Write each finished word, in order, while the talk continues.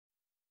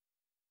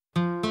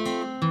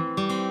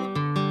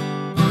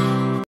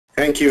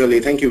Thank you, Ali.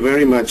 Thank you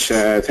very much.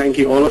 Thank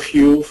you, all of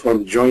you, for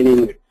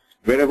joining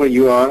wherever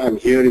you are. I'm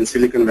here in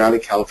Silicon Valley,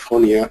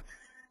 California.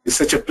 It's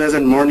such a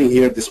pleasant morning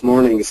here this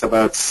morning. It's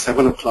about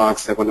 7 o'clock,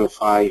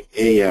 7:05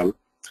 a.m.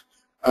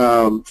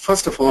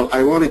 First of all,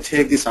 I want to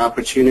take this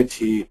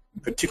opportunity,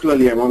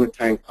 particularly I want to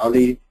thank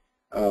Ali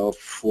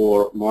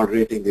for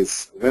moderating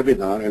this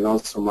webinar, and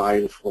also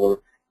Mile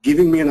for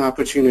giving me an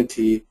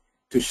opportunity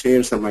to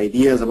share some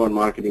ideas about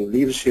marketing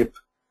leadership,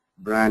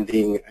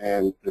 branding,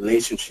 and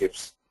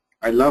relationships.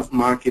 I love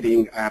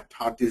marketing. I have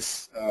taught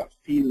this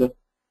field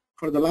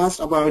for the last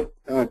about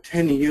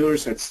 10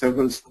 years at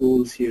several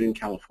schools here in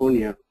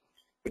California,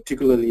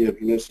 particularly at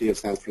University of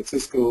San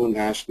Francisco,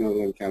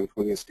 National, and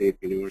California State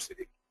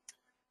University.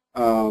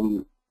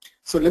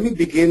 So let me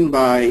begin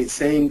by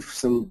saying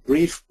some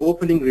brief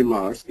opening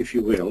remarks, if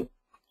you will.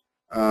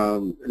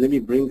 Let me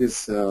bring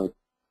this to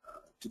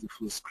the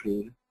full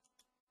screen.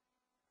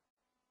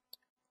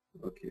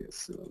 Okay,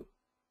 so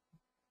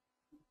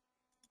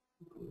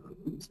hold on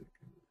 1 second.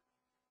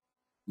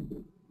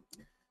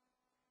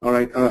 All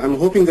right, I'm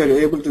hoping that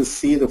you're able to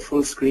see the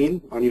full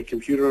screen on your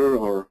computer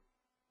or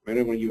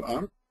wherever you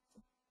are.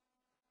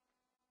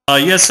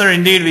 Yes, sir,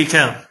 indeed we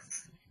can.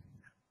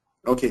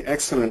 Okay,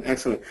 excellent,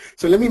 excellent.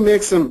 So let me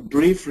make some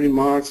brief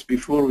remarks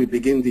before we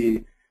begin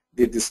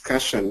the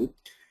discussion.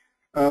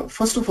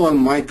 First of all,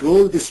 my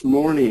goal this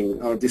morning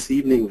or this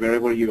evening,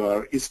 wherever you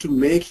are, is to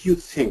make you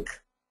think.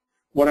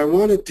 What I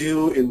want to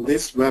do in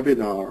this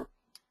webinar,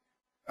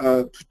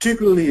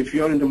 particularly if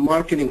you're in the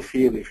marketing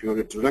field, if you're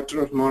a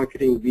director of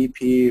marketing,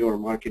 VP, or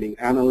marketing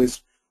analyst,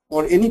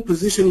 or any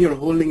position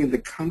you're holding in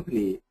the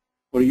company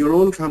or your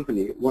own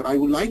company, what I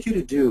would like you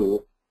to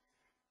do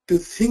to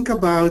think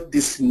about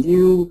this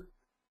new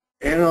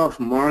era of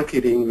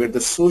marketing where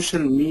the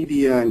social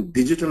media and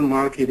digital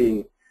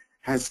marketing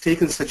has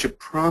taken such a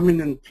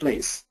prominent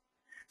place.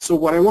 So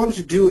what I want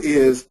to do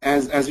is,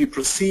 as we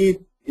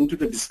proceed into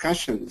the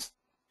discussions,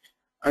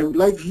 I would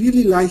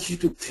really like you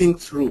to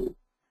think through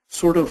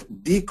sort of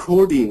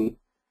decoding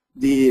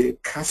the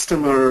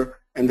customer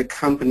and the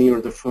company or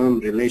the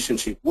firm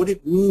relationship, what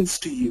it means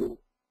to you,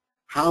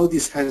 how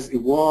this has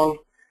evolved,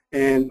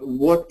 and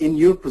what in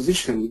your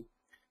position,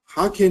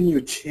 how can you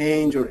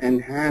change or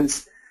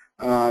enhance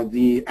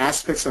the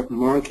aspects of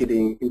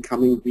marketing in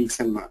coming weeks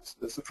and months.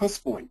 That's the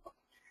first point.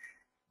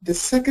 The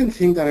second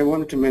thing that I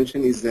wanted to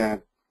mention is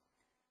that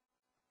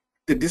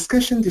the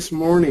discussion this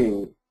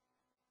morning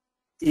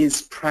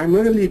is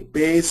primarily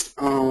based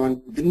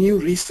on the new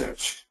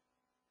research.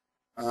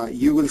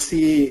 You will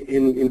see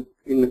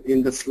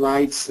in the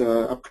slides,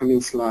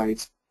 upcoming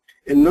slides,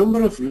 a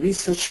number of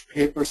research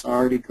papers,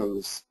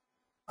 articles.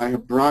 I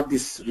have brought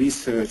this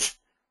research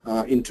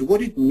into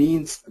what it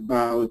means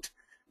about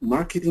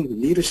marketing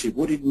leadership,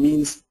 what it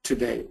means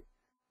today,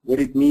 what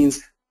it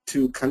means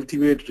to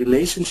cultivate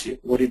relationship,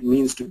 what it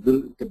means to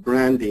build the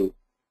branding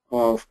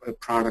of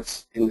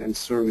products and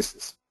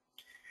services.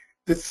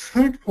 The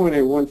third point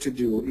I want to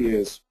do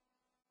is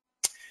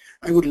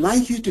I would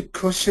like you to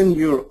question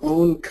your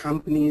own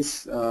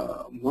company's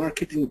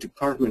marketing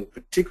department,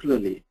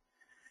 particularly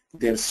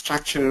their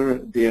structure,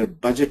 their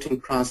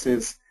budgeting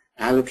process,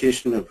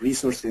 allocation of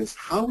resources.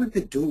 How are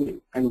they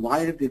doing and why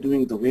are they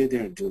doing the way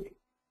they are doing?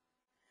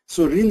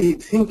 So really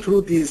think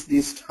through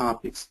these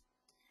topics.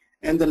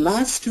 And the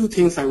last two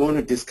things I want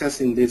to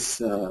discuss in this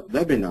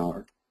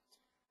webinar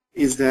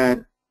is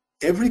that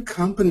every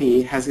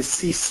company has a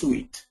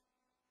C-suite,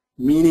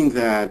 meaning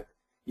that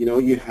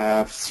you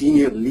have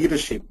senior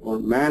leadership or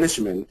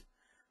management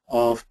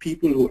of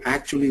people who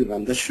actually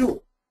run the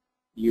show.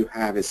 You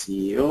have a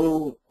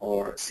CEO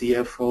or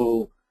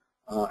CFO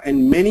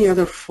and many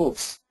other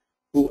folks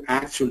who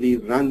actually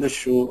run the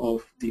show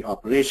of the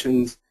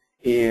operations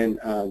in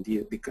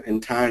the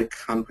entire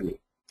company.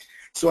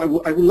 So I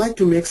would like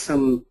to make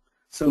some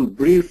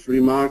brief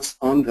remarks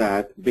on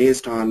that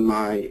based on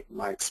my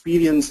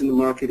experience in the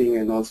marketing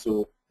and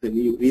also the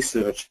new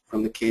research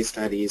from the case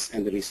studies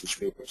and the research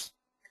papers.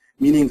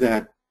 Meaning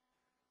that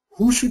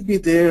who should be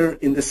there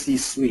in the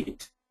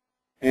C-suite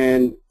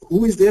and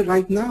who is there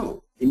right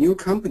now in your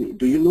company?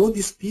 Do you know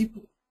these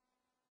people?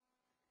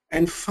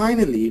 And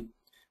finally,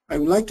 I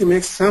would like to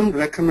make some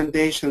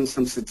recommendations,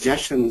 some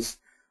suggestions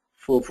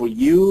for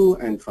you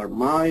and for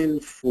Mile,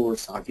 for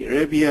Saudi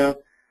Arabia,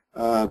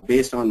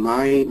 based on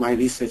my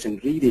research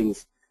and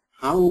readings.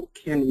 How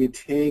can we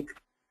take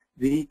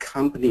the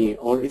company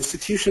or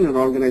institution or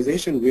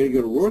organization where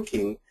you're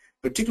working,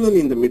 particularly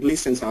in the Middle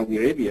East and Saudi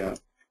Arabia,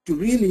 to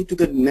really to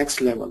the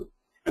next level?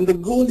 And the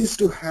goal is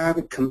to have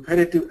a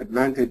competitive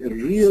advantage, a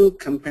real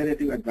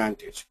competitive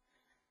advantage.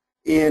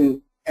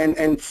 And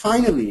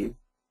finally,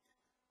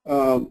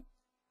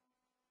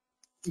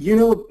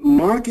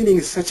 marketing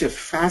is such a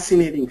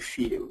fascinating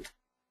field.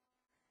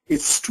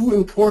 It's too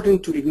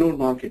important to ignore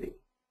marketing.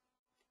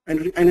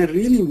 And I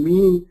really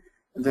mean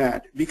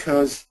that,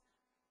 because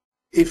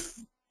if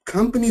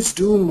companies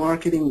do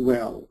marketing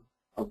well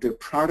of their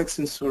products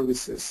and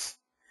services,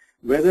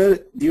 whether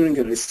during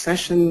a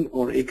recession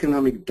or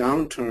economic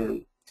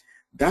downturn,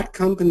 that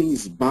company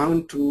is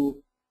bound to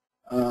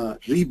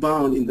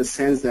rebound, in the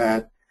sense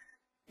that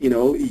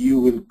you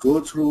will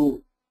go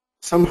through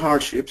some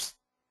hardships,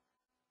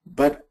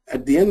 but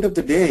at the end of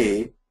the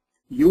day,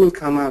 you will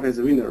come out as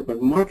a winner.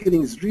 But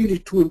marketing is really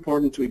too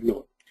important to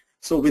ignore.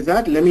 So with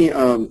that, let me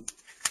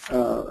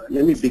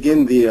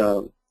begin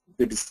the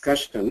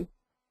discussion.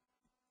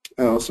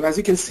 So as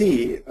you can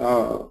see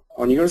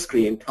on your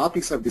screen,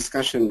 topics of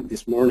discussion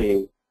this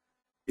morning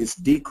is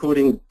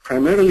decoding.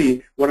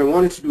 Primarily, what I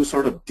wanted to do is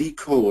sort of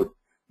decode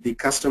the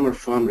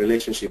customer-firm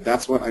relationship.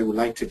 That's what I would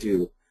like to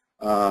do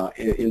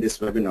in this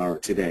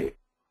webinar today.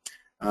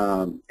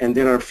 And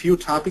there are a few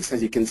topics,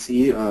 as you can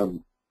see,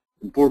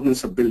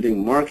 importance of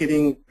building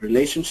marketing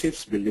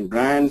relationships, building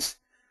brands,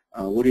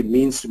 what it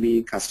means to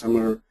be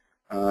customer,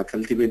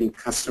 cultivating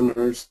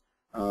customers.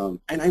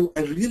 And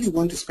I really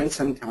want to spend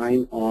some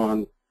time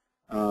on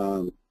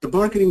the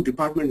marketing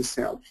department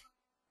itself.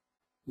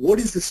 What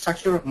is the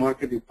structure of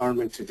marketing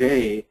department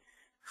today?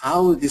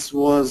 How this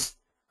was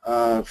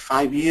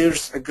 5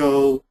 years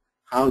ago,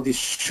 how this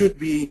should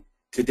be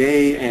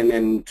today,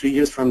 and 3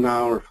 years from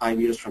now or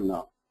 5 years from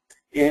now.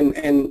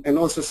 And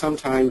also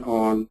sometime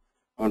on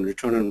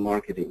return on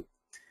marketing.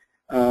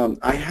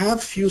 I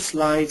have few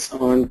slides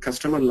on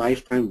customer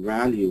lifetime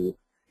value.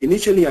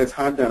 Initially, I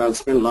thought that I'll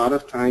spend a lot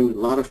of time,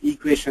 a lot of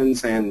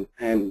equations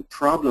and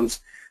problems,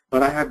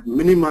 but I have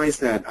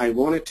minimized that. I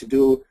wanted to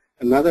do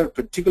another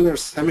particular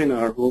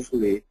seminar,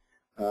 hopefully,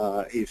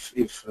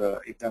 if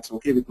that's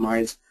okay with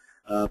Miles,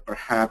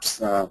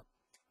 perhaps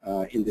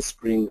in the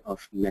spring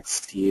of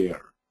next year.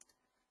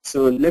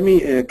 So let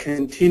me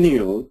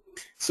continue.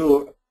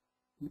 So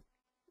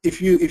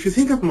if you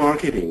think of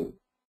marketing,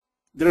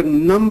 there are a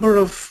number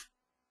of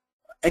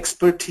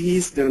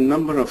expertise, there are a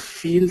number of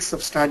fields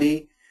of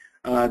study,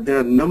 there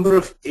are a number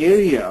of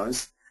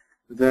areas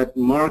that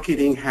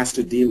marketing has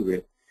to deal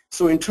with.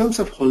 So in terms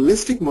of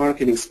holistic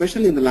marketing,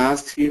 especially in the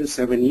last 3 to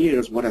 7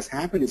 years, what has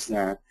happened is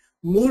that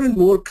more and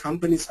more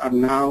companies are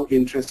now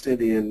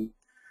interested in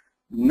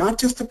not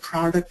just the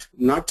product,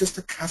 not just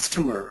the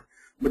customer,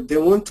 but they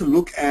want to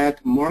look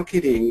at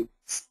marketing's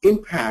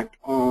impact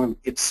on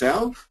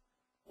itself,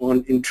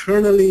 on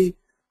internally,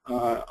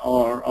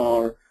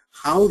 or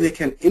how they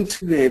can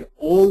integrate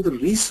all the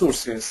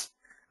resources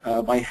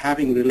by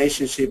having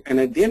relationship,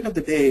 and at the end of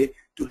the day,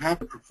 to have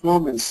a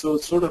performance. So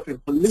it's sort of a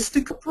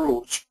holistic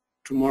approach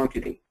to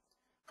marketing.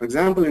 For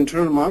example,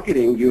 internal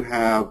marketing, you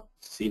have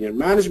senior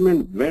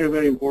management, very,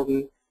 very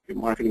important, your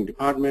marketing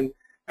department,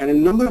 and a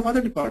number of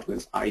other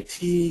departments, IT,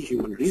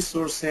 human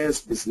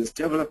resources, business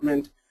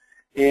development,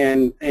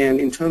 and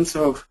in terms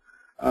of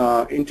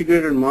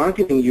integrated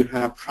marketing, you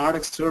have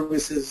product,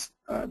 services,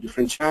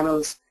 different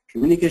channels,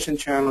 communication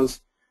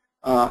channels.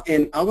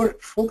 And our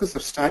focus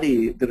of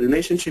study, the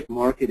relationship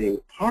marketing,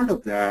 part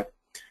of that,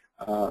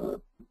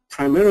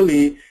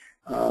 primarily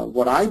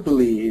what I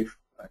believe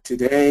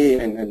today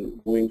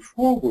and going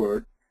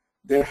forward,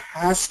 there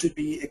has to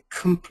be a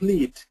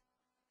complete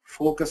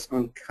focus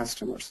on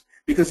customers.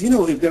 Because,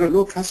 if there are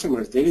no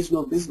customers, there is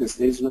no business,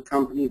 there is no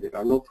company, there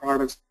are no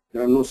products,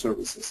 there are no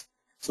services.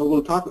 So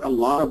we'll talk a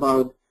lot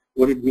about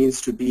what it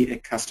means to be a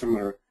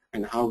customer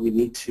and how we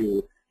need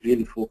to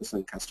really focus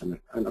on customer.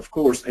 And of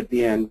course, at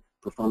the end,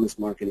 performance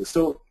marketing.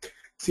 So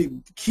see,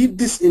 keep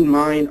this in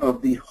mind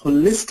of the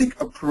holistic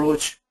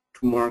approach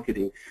to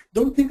marketing.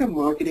 Don't think of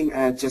marketing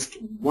as just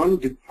one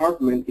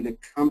department in a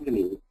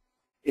company,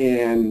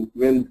 and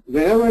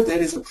whenever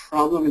there is a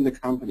problem in the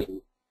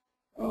company,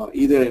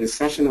 either a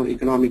recession or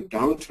economic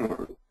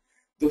downturn,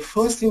 the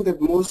first thing that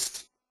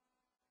most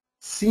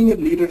senior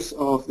leaders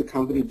of the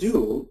company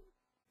do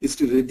is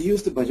to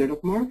reduce the budget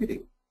of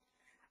marketing.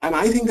 And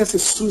I think that's a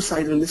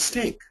suicidal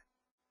mistake.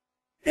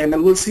 And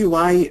then we'll see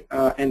why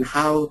and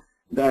how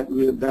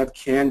that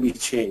can be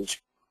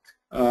changed.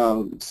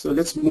 So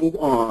let's move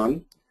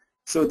on.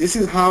 So this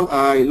is how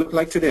I look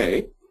like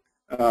today.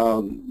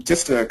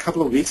 Just a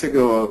couple of weeks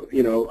ago,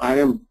 I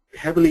am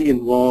heavily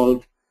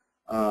involved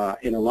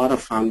in a lot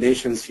of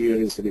foundations here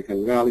in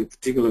Silicon Valley,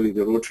 particularly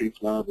the Rotary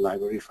Club,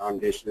 Library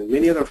Foundation, and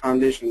many other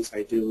foundations.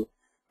 I do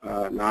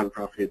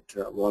nonprofit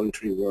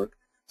voluntary work.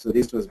 So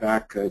this was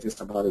back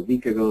just about a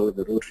week ago with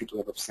the Rotary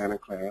Club of Santa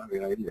Clara,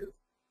 where I live.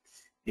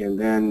 And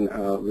then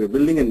we're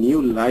building a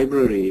new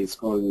library. It's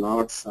called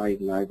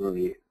Northside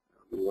Library.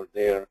 We were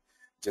there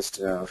just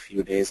a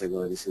few days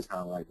ago. This is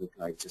how I look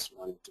like. Just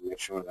wanted to make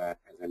sure that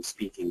as I'm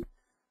speaking,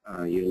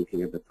 you're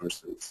looking at the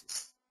person.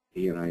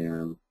 Here I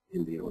am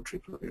in the Rotary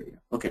Club area.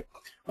 Okay.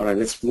 All right,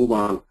 let's move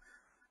on.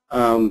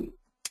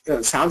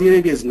 Saudi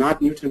Arabia is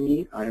not new to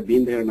me. I have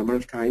been there a number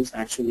of times.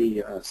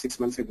 Actually, 6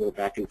 months ago,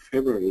 back in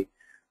February,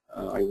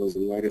 I was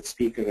invited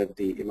speaker at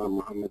the Imam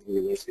Muhammad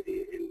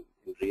University in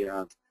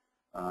Riyadh.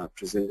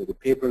 Presented a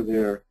paper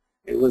there.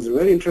 It was a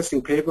very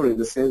interesting paper in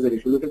the sense that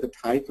if you look at the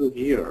title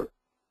here,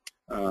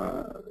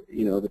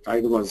 the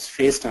title was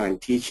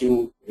FaceTime,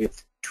 Teaching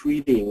with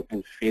Tweeting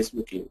and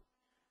Facebooking.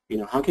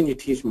 How can you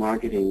teach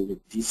marketing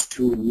with these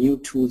two new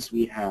tools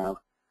we have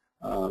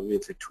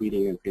with the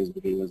tweeting and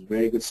Facebooking? It was a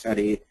very good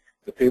study.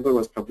 The paper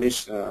was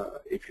published.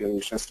 If you're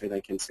interested,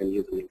 I can send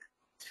you the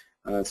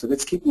link. So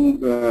let's keep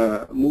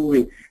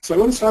moving. So I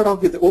want to start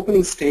off with the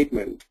opening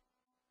statement.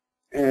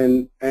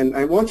 and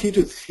I want you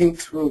to think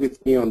through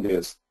with me on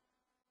this.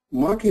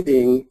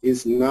 Marketing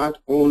is not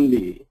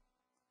only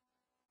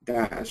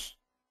dash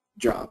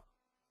job.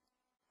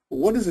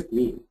 What does it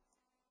mean?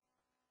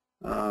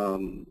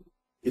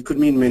 It could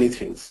mean many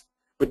things.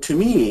 But to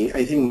me,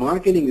 I think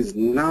marketing is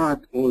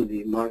not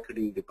only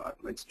marketing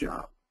department's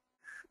job.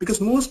 Because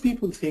most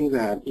people think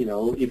that, you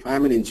know, if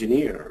I'm an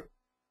engineer,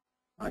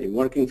 I'm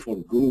working for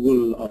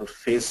Google or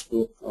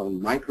Facebook or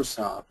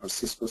Microsoft or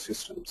Cisco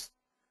Systems.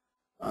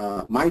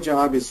 My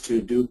job is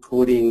to do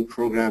coding,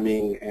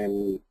 programming,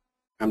 and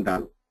I'm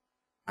done.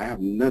 I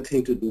have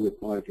nothing to do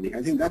with marketing.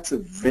 I think that's a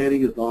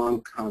very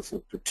wrong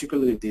concept,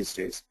 particularly these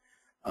days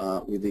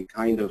with the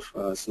kind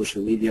of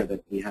social media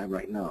that we have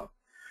right now.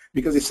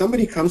 Because if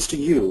somebody comes to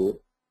you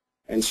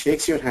and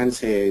shakes your hand and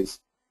says,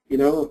 you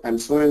know, I'm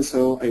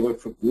so-and-so, I work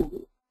for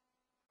Google,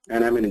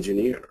 and I'm an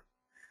engineer,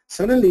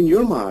 suddenly in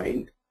your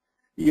mind,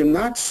 you're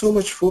not so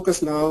much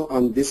focused now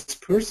on this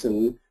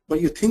person,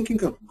 but you're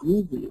thinking of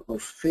Google or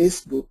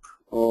Facebook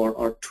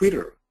or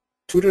Twitter.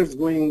 Twitter is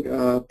going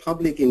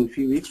public in a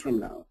few weeks from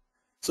now.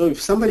 So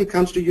if somebody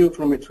comes to you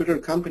from a Twitter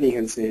company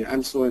and say,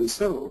 I'm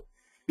so-and-so,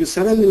 you're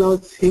suddenly now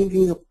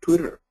thinking of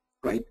Twitter,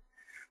 right?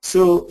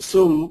 So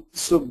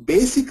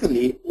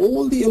basically,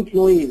 all the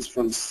employees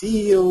from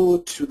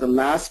CEO to the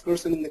last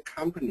person in the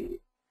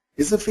company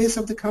is the face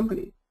of the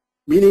company,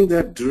 meaning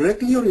that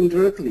directly or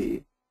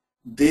indirectly,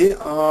 they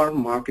are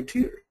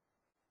marketeer.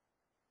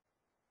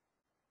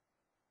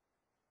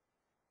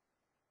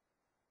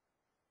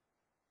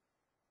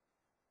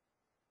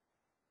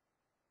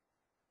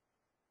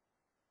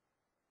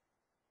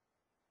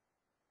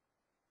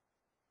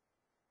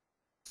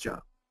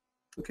 Job.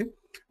 Okay?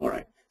 All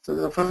right. So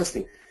the first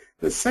thing.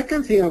 The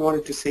second thing I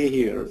wanted to say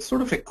here,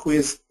 sort of a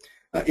quiz.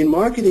 In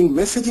marketing,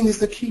 messaging is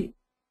the key,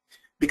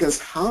 because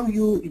how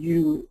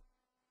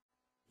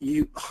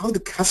how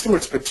the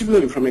customers,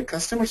 particularly from a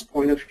customer's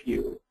point of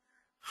view,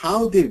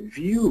 how they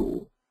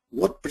view,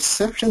 what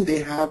perception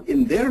they have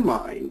in their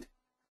mind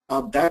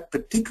of that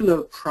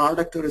particular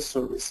product or a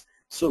service.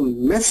 So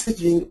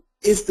messaging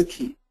is the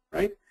key,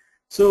 right?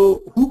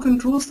 So who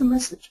controls the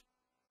message?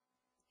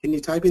 Can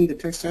you type in the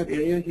text chat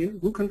area here?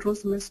 Who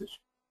controls the message?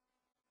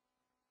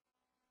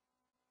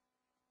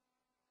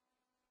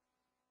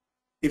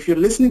 If you're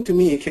listening to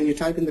me, can you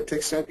type in the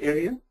text chat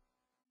area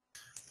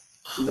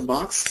in the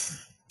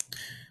box?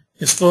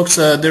 Yes, folks,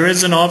 there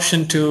is an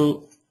option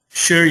to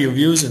share your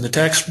views in the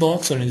text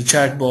box or in the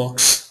chat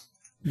box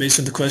based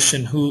on the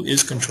question, who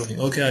is controlling?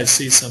 Okay, I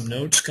see some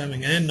notes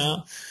coming in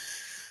now.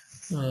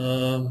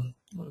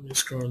 Let me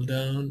scroll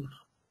down.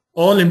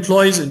 All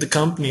employees in the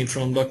company,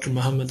 from Dr.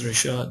 Muhammad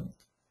Rashad.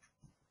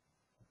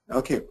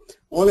 Okay,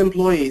 all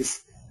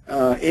employees.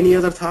 Any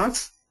other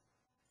thoughts?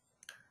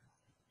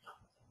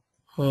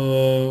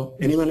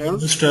 Anyone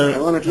else? Mr.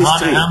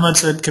 Ahmad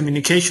said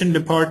communication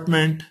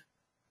department.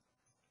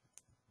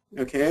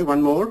 Okay,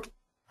 one more.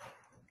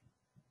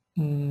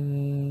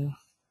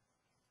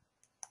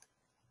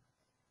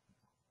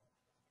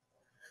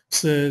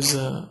 Says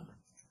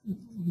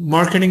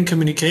marketing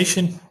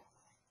communication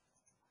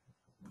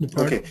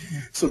department. Okay,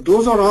 so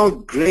those are all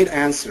great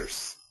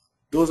answers.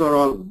 Those are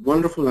all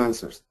wonderful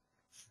answers.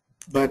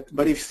 But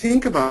if you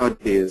think about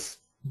this,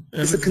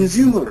 it's the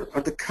consumer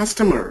or the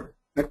customer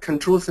that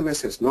controls the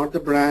message, not the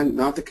brand,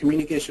 not the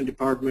communication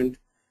department,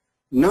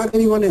 not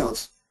anyone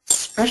else.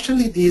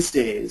 Especially these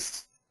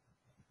days,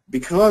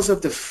 because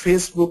of the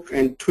Facebook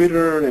and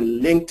Twitter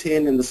and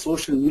LinkedIn and the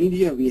social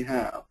media we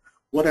have,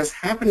 what has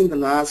happened in the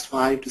last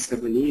 5 to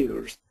 7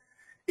 years,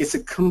 it's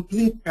a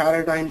complete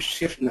paradigm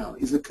shift now.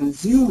 It's the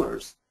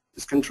consumers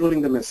is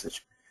controlling the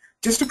message.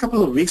 Just a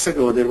couple of weeks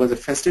ago, there was a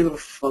festival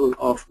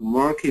of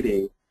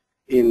marketing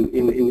in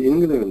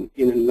England,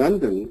 in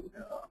London,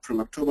 from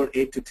October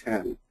 8 to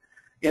 10.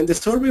 And the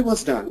survey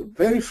was done,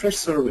 very fresh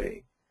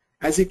survey.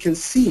 As you can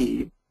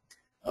see,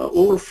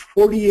 over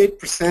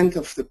 48%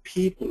 of the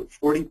people,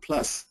 40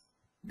 plus,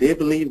 they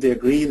believe, they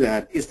agree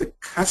that it's the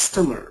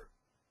customer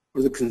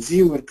or the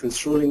consumer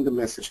controlling the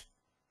message,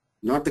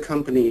 not the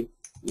company,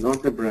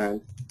 not the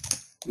brand,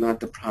 not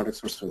the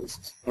products or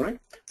services. All right?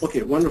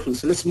 Okay, wonderful.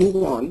 So let's move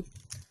on.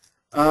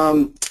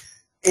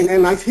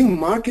 And I think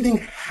marketing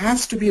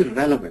has to be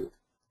relevant.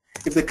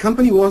 If the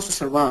company wants to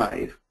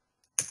survive,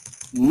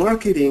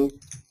 marketing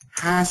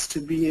has to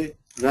be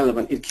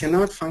relevant. It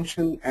cannot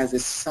function as a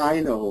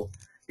silo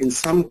in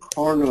some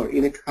corner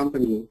in a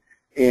company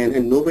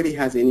and nobody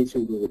has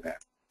anything to do with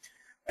that.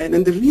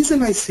 And the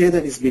reason I say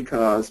that is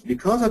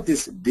because of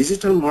this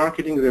digital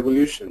marketing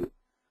revolution,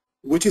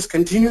 which is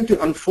continuing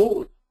to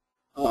unfold,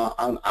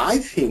 and I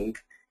think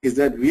is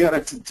that we are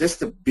at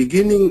just the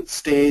beginning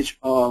stage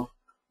of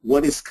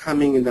what is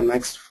coming in the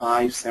next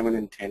 5, 7,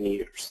 and 10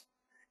 years.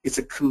 It's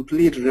a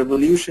complete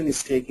revolution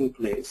is taking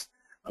place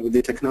with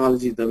the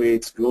technology the way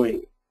it's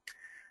going.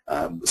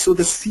 So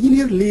the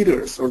senior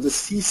leaders or the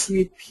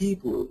C-suite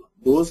people,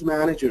 those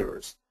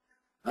managers,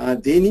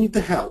 they need the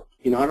help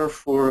in order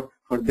for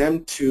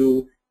them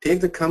to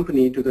take the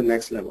company to the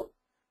next level.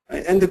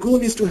 And the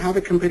goal is to have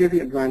a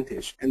competitive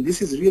advantage. And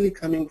this is really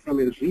coming from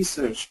a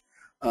research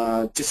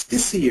just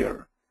this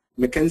year,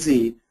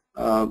 McKinsey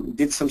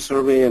did some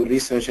survey and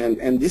research,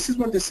 and this is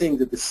what they're saying,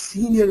 that the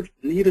senior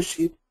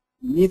leadership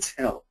needs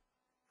help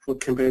for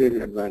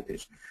competitive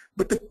advantage.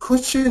 But the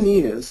question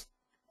is,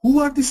 who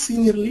are the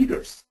senior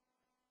leaders?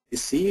 The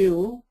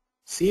CEO,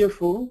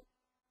 CFO,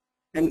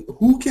 and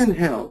who can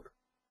help?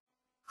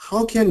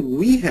 How can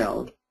we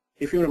help,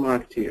 if you're a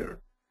marketeer,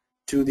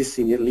 to the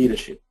senior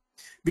leadership?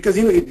 Because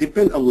it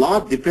depends, a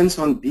lot depends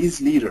on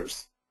these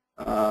leaders,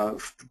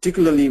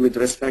 particularly with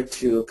respect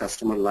to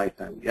customer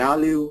lifetime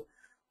value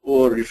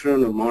or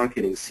return on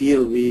marketing,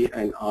 CLV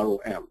and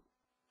ROM.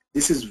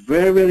 This is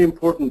very, very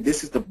important.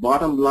 This is the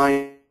bottom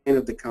line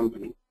of the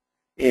company,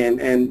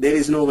 and there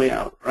is no way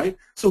out, right?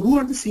 So who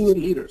are the senior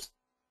leaders?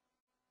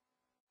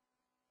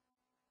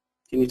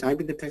 Can you type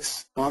in the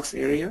text box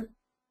area?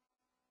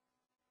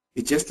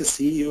 It's just the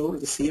CEO or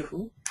the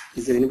CFO?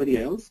 Is there anybody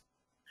else?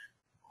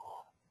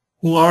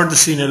 Who are the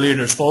senior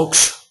leaders,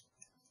 folks?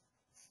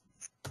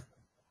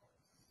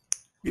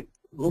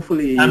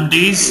 Hopefully,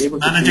 MDs,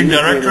 managing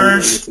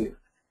directors,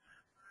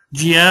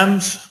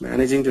 GMs,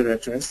 managing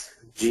directors,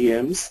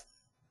 GMs,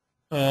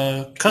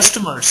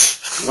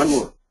 customers. One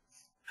more.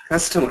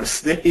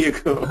 Customers. There you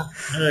go.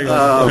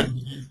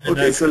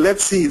 Okay, so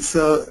let's see.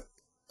 So,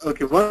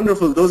 okay,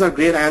 wonderful. Those are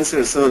great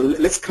answers. So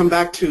let's come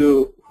back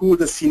to who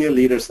the senior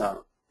leaders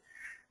are.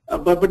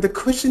 But the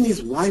question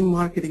is, why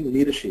marketing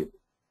leadership?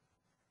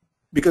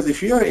 Because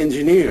if you're an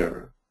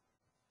engineer,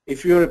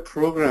 if you're a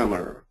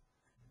programmer,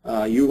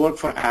 you work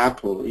for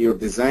Apple, you're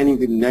designing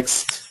the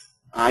next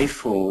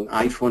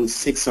iPhone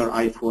 6 or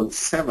iPhone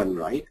 7,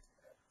 right?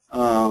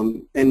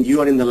 And you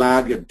are in the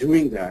lab, you're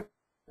doing that.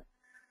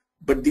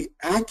 But the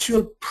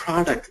actual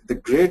product, the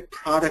great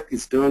product,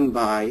 is done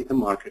by the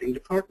marketing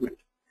department.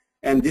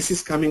 And this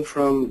is coming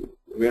from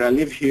where I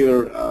live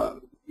here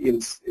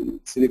in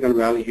Silicon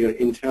Valley here,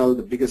 Intel,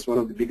 one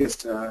of the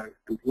biggest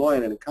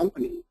employer and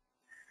company.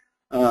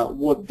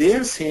 What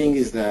they're saying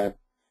is that,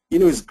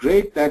 it's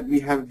great that we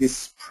have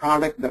this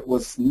product that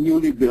was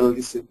newly built.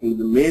 It's an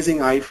amazing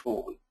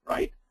iPhone,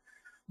 right?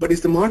 But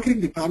it's the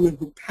marketing department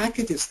who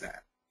packages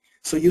that.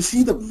 So you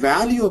see the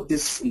value of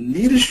this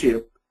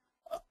leadership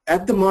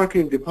at the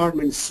marketing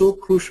department is so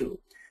crucial,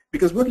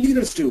 because what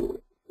leaders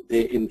do,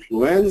 they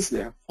influence,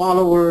 they have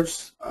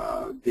followers,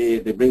 they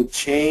bring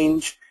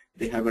change,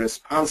 they have a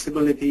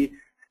responsibility,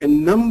 a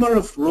number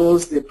of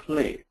roles they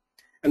play.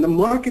 And the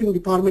marketing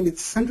department is the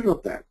center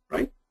of that,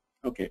 right?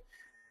 Okay.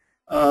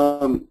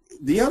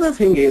 The other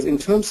thing is, in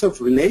terms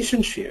of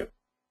relationship,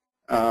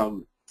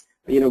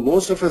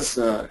 most of us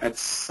at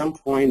some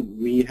point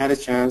we had a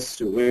chance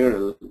to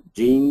wear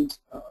jeans,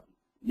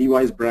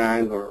 Levi's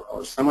brand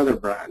or some other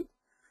brand.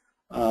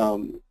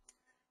 The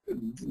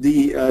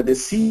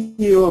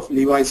CEO of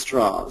Levi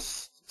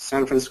Strauss,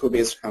 San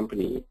Francisco-based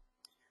company,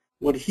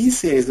 what he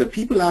says, that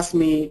people ask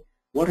me,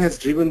 what has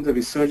driven the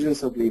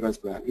resurgence of Levi's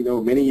brand?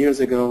 Many years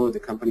ago the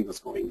company was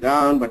going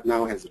down, but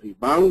now has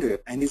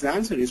rebounded. And his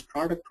answer is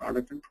product,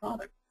 product, and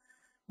product.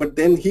 But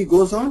then he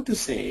goes on to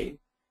say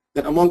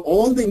that among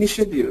all the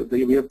initiatives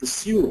that we are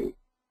pursuing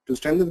to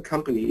strengthen the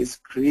company, is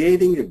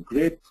creating a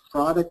great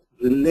product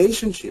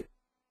relationship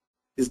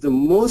is the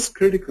most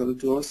critical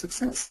to our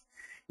success.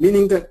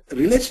 Meaning that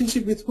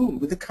relationship with whom?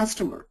 With the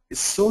customer is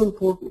so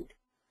important.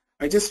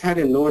 I just had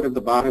a note at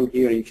the bottom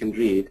here you can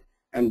read,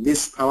 and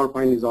this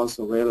PowerPoint is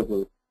also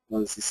available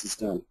once this is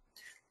done.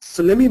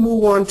 So let me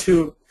move on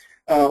to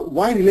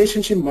why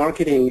relationship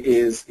marketing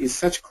is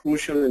such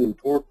crucial and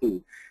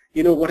important.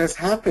 What has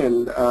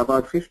happened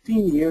about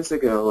 15 years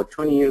ago or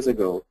 20 years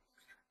ago,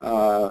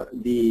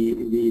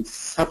 the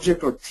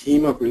subject or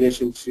theme of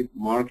relationship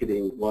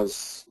marketing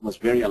was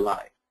very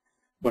alive.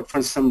 But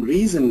for some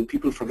reason,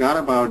 people forgot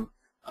about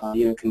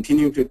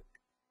continuing to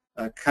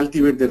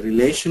cultivate the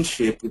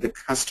relationship with the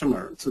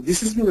customer. So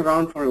this has been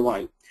around for a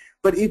while.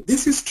 But if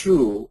this is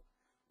true,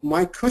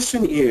 my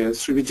question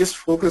is, should we just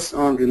focus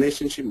on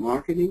relationship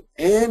marketing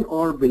and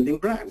or building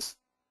brands?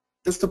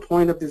 That's the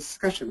point of this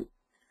discussion.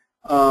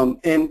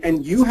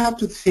 And you have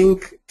to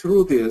think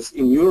through this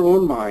in your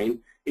own mind,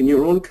 in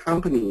your own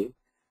company.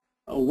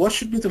 What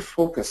should be the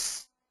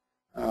focus?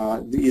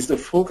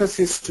 The focus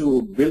is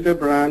to build a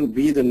brand,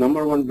 be the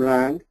 #1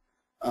 brand,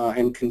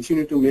 and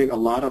continue to make a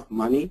lot of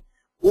money,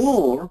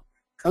 or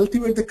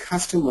cultivate the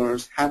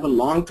customers, have a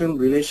long-term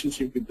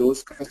relationship with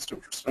those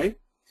customers, right?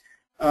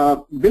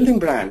 Building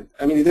brand,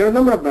 there are a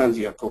number of brands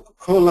here,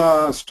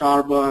 Coca-Cola,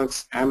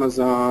 Starbucks,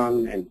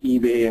 Amazon, and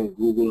eBay, and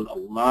Google, a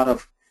lot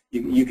of,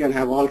 you can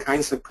have all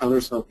kinds of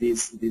colors of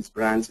these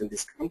brands and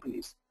these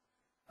companies.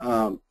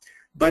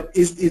 But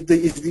is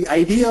the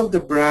idea of the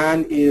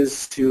brand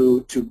is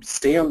to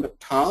stay on the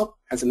top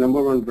as a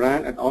 #1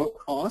 brand at all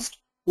cost,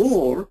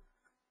 or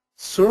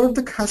serve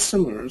the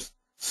customers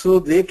so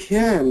they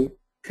can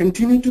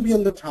continue to be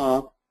on the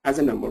top as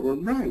a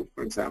 #1 brand,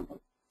 for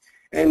example.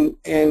 And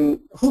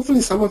hopefully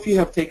some of you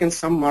have taken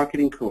some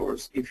marketing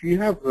course. If you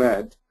have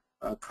read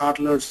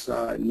Kotler's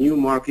new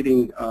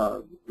marketing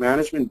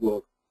management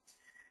book,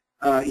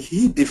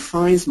 he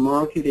defines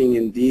marketing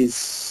in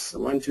these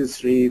 1, 2,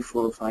 3,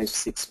 4, 5,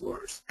 6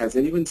 words. Has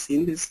anyone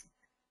seen this?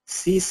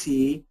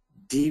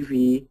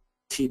 CCDVTP.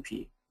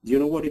 Do you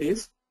know what it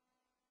is?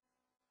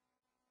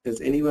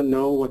 Does anyone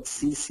know what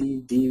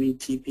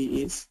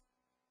CCDVTP is?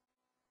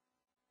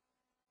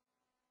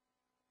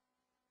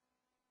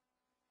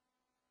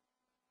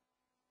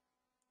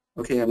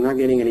 Okay, I'm not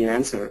getting any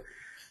answer.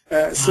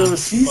 So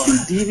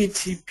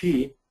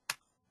CCDVTP.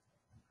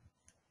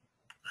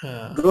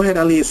 Go ahead,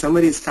 Ali.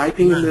 Somebody is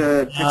typing in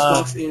the text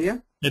box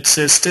area. It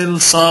says still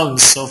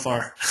songs so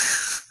far.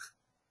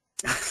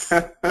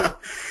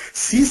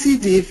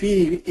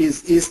 CCDV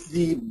is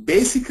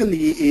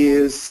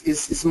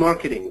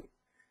marketing.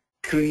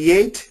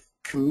 Create,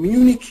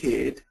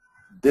 communicate,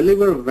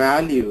 deliver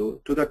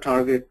value to the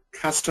target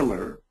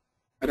customer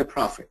at a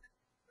profit.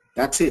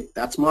 That's it.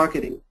 That's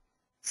marketing.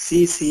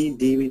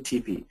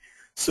 CCDVTP.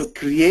 So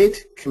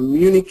create,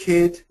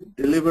 communicate,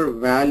 deliver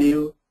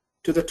value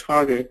to the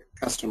target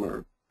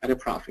customer at a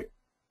profit.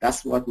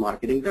 That's what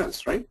marketing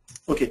does, right?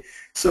 Okay.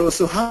 So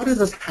how does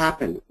this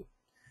happen?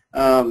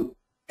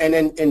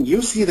 And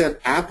you see that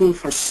Apple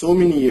for so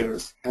many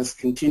years has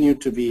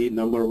continued to be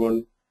number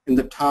one in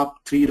the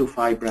top 3 to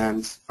 5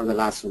 brands for the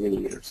last so many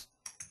years.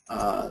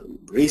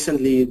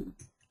 Recently,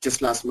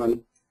 just last month,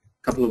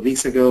 a couple of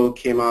weeks ago,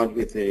 came out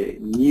with a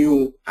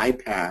new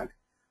iPad,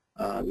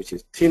 which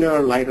is thinner,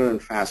 lighter,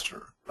 and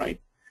faster, right?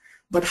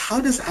 But how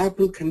does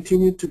Apple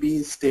continue to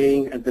be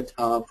staying at the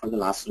top for the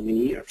last so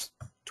many years?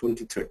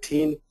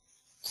 2013,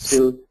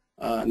 still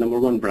number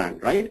one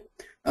brand, right?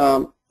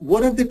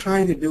 What are they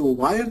trying to do?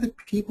 Why are the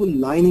people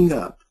lining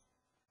up?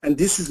 And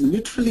this is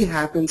literally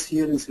happens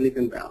here in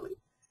Silicon Valley.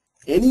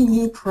 Any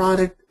new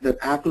product that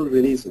Apple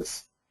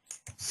releases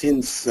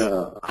since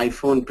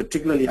iPhone,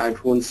 particularly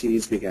iPhone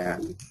series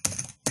began,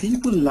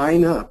 people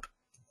line up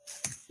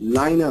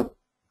a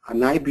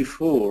night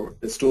before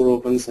the store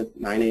opens at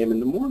 9 a.m. in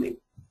the morning.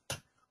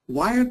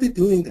 Why are they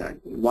doing that?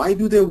 Why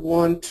do they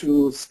want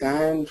to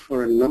stand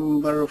for a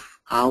number of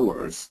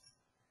hours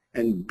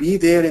and be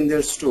there in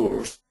their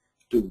stores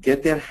to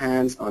get their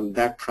hands on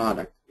that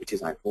product, which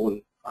is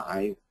iPhone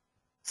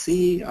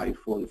 5C,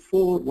 iPhone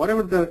 4,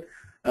 whatever the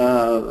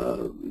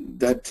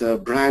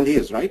brand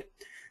is, right?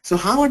 So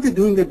how are they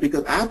doing that?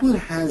 Because Apple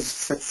has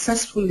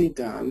successfully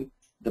done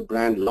the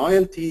brand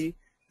loyalty.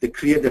 They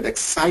create that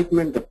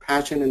excitement, the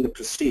passion, and the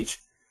prestige.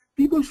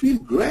 People feel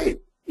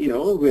great, you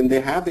know, when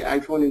they have the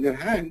iPhone in their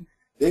hand.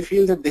 They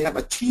feel that they have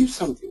achieved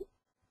something,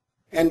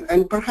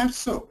 and perhaps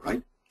so,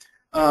 right?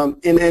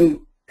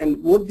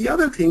 And what the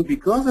other thing,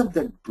 because of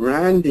that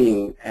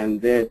branding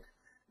and that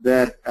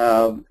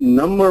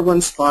number one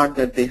spot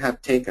that they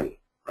have taken,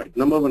 right?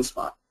 Number one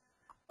spot.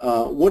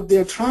 What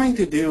they're trying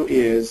to do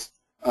is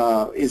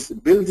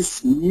build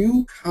this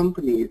new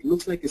company. It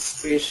looks like a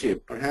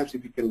spaceship. Perhaps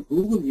if you can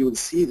Google, you will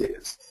see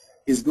this.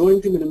 It's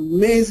going to be an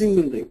amazing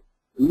building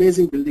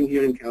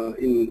here in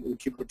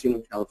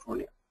Cupertino,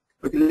 California.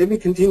 Okay, let me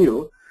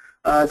continue.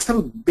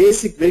 Some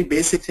very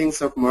basic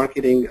things of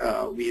marketing.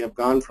 We have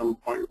gone from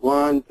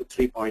 0.1 to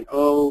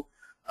 3.0.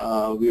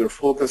 We are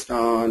focused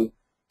on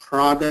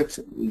product,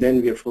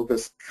 then we are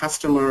focused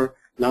customer.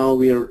 Now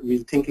we're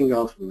thinking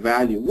of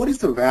value. What is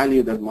the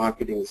value that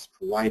marketing is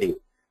providing?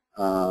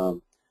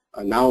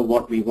 Now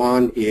what we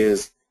want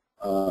is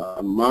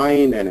a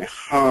mind and a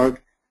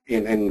heart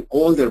and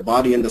all their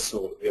body and the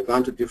soul. We have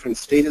gone to different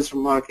stages from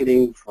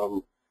marketing,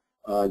 from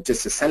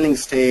just a selling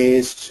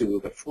stage to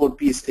the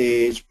 4P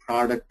stage,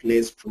 product,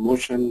 place,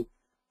 promotion,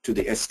 to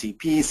the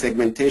STP,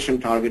 segmentation,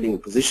 targeting,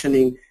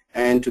 positioning,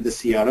 and to the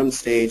CRM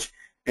stage.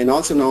 And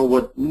also now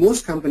what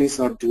most companies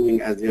are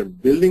doing as they're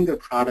building their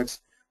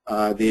products,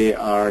 they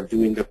are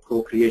doing the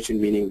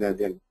co-creation, meaning that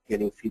they're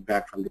getting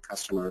feedback from the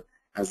customer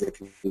as they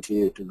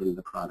continue to build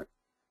the product.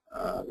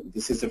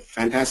 This is a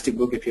fantastic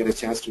book if you had a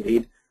chance to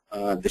read.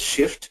 The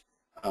Shift,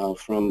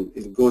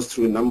 it goes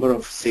through a number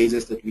of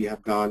stages that we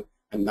have gone,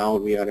 and now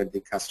we are at the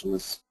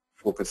customer's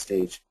focus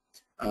stage.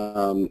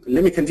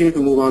 Let me continue to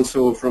move on.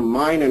 So from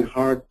mind and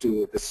heart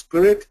to the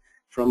spirit,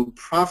 from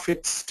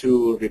profits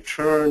to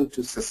return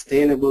to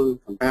sustainable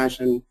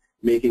compassion,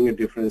 making a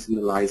difference in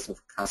the lives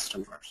of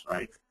customers,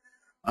 right?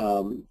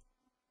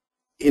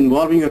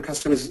 Involving your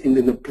customers in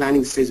the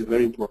planning stage is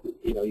very important.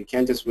 You know, you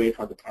can't just wait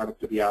for the product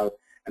to be out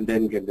and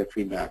then get their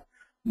feedback.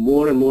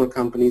 More and more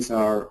companies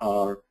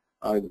are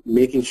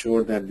making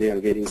sure that they are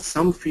getting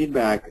some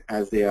feedback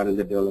as they are in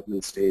the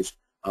development stage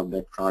of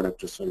that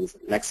product or service.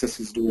 Lexus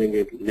is doing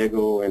it,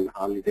 Lego and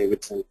Harley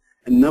Davidson.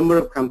 A number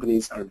of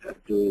companies are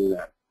doing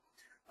that.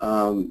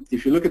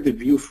 If you look at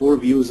the four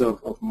views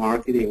of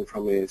marketing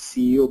from a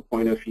CEO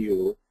point of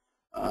view,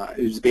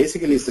 it's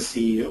basically the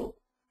CEO.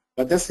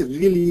 But that's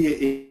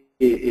really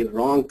a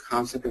wrong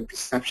concept and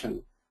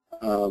perception.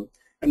 And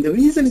the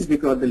reason is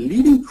because the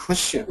leading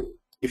question,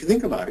 if you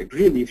think about it,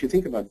 really, if you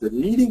think about it, the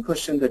leading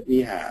question that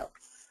we have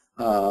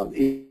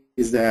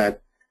is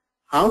that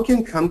how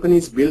can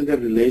companies build a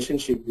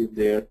relationship with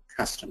their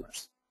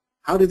customers?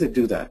 How do they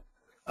do that?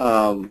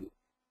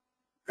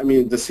 I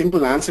mean, the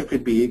simple answer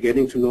could be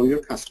getting to know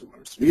your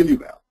customers really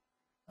well,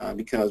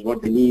 because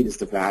what they need is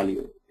the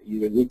value.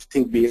 You need to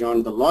think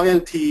beyond the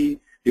loyalty,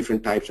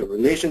 different types of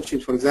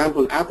relationships. For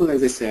example, Apple,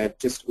 as I said,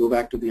 just go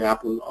back to the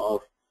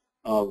Apple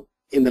of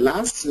in the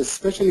last,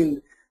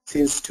 especially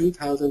since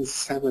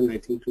 2007, I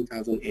think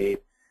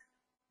 2008,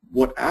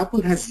 what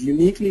Apple has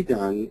uniquely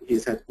done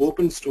is have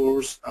opened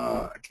stores,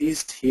 at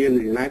least here in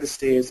the United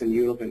States and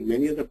Europe and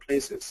many other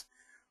places.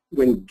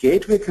 When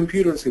Gateway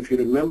Computers, if you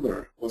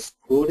remember, was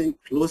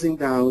closing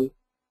down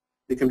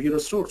the computer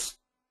stores,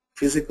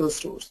 physical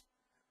stores.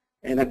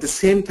 And at the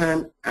same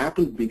time,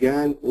 Apple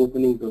began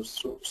opening those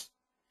stores.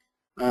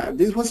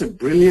 This was a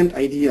brilliant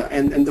idea,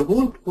 and the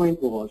whole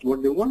point was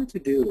what they wanted to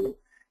do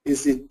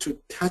is to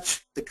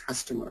touch the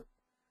customer,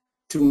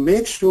 to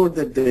make sure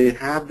that they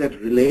have that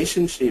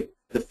relationship,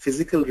 the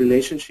physical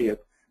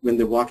relationship, when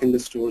they walk in the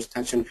stores,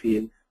 touch and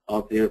feel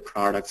of their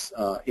products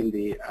in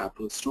the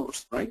Apple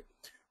stores, right?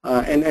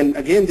 And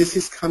again, this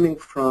is coming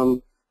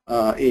from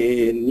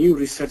a new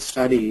research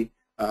study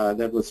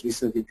that was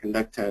recently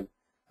conducted.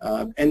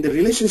 And the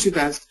relationship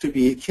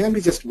can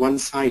be just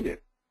one-sided.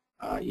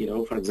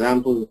 For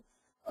example,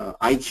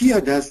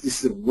 IKEA does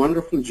this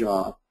wonderful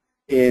job,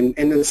 and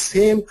the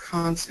same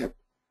concept.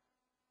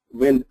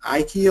 When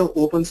IKEA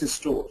opens its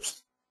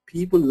stores,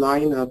 people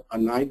line up a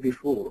night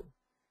before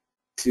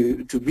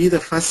to be the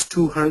first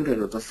 200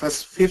 or the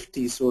first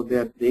 50 so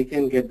that they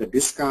can get the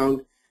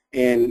discount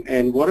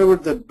and whatever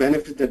the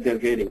benefit that they're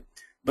getting.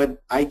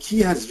 But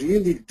IKEA has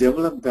really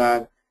developed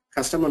that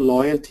customer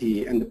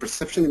loyalty and the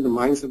perception in the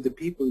minds of the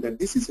people that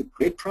this is a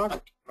great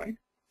product, right?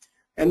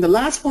 And the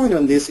last point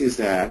on this is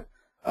that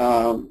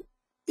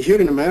here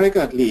in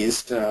America, at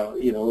least,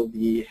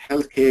 the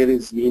healthcare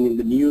has been in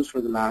the news for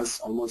the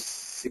last almost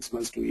 6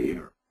 months to a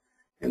year.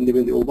 And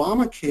when the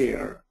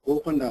Obamacare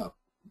opened up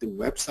the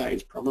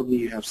websites, probably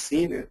you have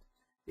seen it,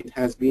 it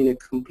has been a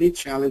complete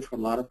challenge for a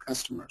lot of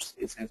customers.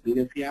 It has been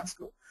a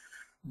fiasco.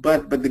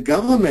 But the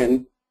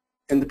government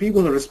and the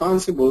people who are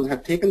responsible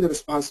have taken the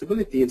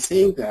responsibility in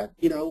saying that,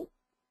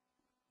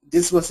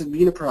 this has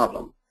been a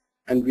problem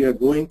and we are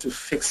going to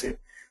fix it.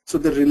 So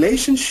the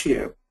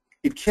relationship,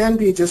 it can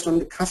be just on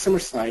the customer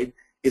side,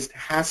 it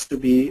has to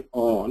be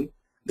on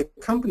the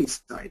company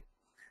side.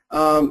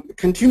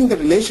 Continuing the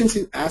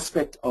relationship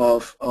aspect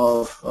of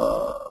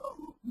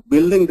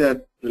building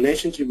that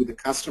relationship with the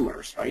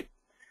customers, right?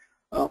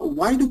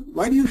 Why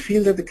do you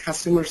feel that the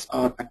customers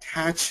are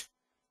attached,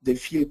 they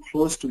feel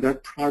close to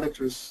that product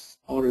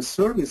or a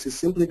service? Is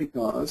simply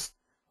because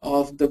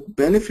of the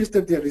benefits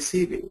that they're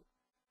receiving.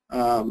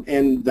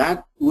 And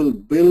that will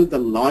build the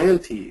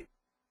loyalty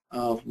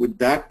with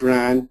that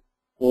brand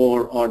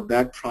or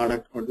that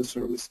product or the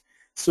service.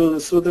 So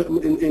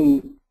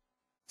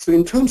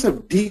in terms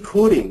of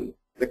decoding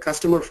the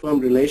customer-firm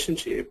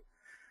relationship,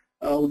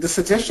 the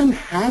suggestion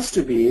has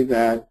to be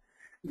that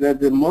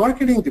the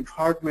marketing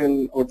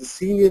department or the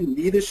senior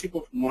leadership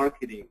of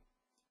marketing,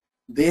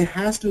 they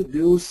has to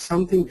do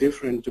something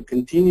different to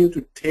continue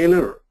to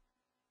tailor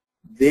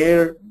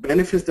their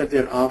benefits that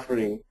they're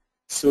offering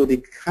so the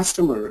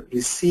customer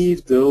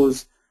receives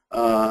those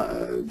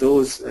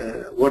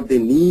what they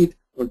need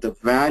or the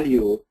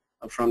value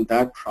from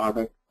that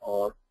product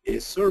or a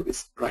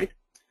service, right?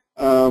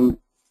 Another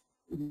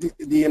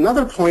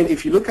point,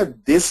 if you look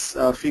at this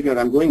figure,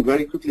 I'm going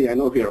very quickly, I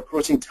know we are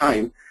approaching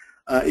time.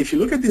 If you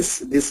look at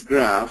this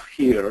graph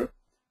here,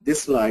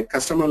 this slide,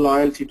 customer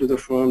loyalty to the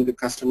firm, the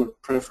customer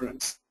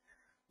preference.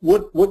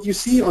 What you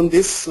see on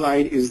this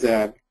slide is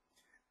that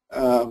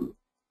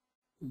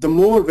the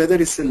more, whether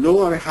it's a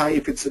low or a high,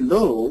 if it's a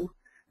low,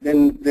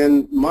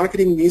 then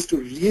marketing needs to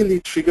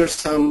really trigger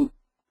some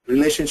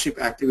relationship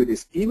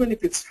activities. Even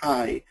if it's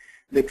high,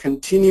 they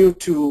continue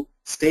to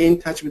stay in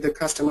touch with the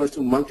customers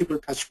through multiple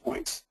touch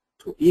points,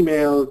 through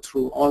email,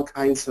 through all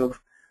kinds of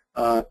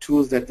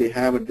tools that they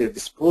have at their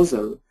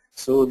disposal,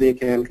 so they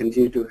can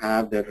continue to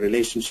have that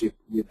relationship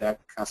with that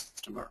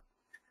customer.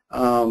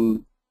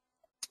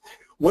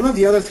 One of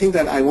the other things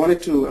that I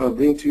wanted to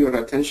bring to your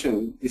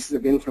attention, this is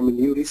again from a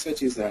new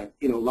research, is that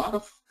a lot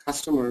of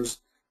customers,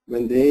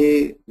 when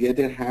they get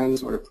their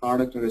hands on a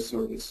product or a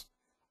service,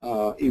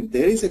 if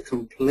there is a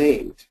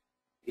complaint,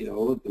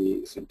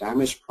 it's a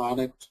damaged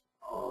product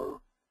or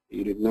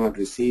you did not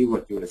receive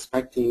what you were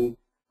expecting,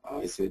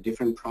 it's a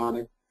different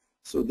product.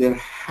 So there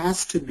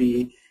has to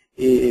be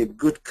a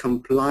good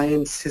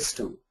compliance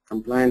system,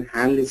 compliant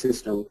handling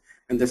system,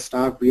 and the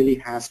staff really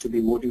has to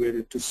be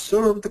motivated to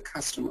serve the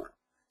customer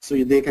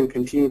so they can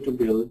continue to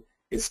build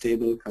a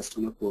stable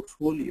customer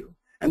portfolio.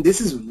 And this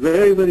is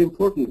very, very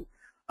important.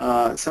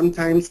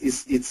 Sometimes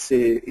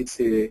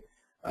the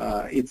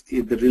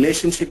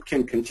relationship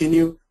can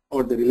continue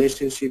or the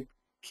relationship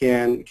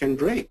can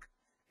break.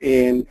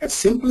 And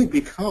simply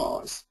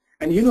because,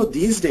 and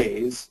these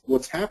days,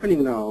 what's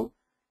happening now,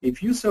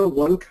 if you serve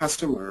one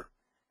customer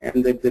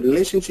and the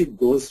relationship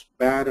goes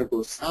bad or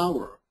goes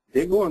sour,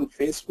 they go on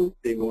Facebook,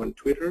 they go on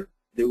Twitter,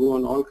 they go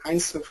on all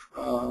kinds of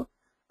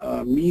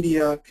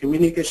media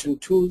communication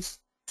tools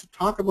to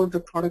talk about the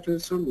product or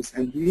service.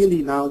 And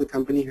really now the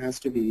company has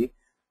to be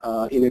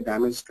in a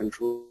damage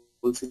control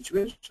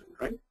situation,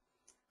 right?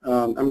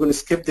 I'm going to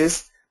skip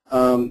this.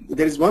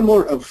 There is one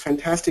more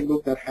fantastic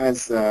book that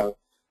has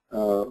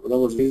that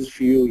was released a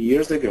few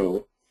years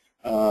ago.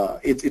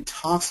 It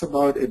talks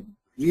about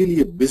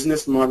really a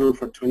business model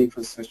for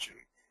 21st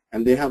century,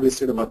 and they have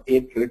listed about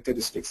 8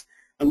 characteristics.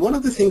 And one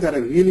of the things that I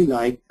really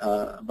like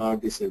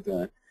about this is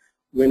that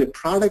when a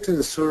product or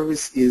a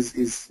service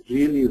is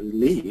really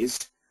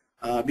released,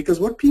 because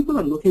what people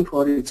are looking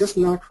for is just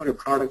not for a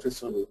product or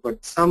service,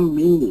 but some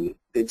meaning.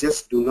 They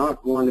just do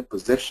not want a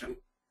possession.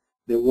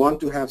 They want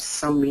to have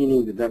some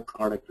meaning with that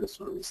product or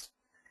service.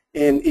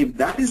 And if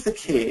that is the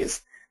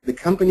case, the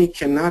company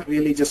cannot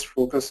really just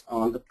focus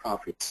on the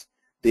profits.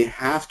 They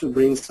have to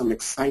bring some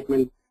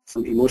excitement,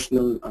 some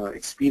emotional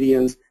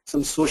experience,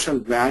 some social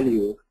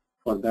value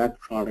for that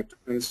product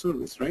or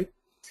service, right?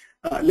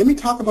 Let me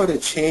talk about a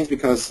change,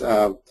 because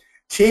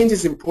change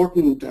is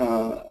important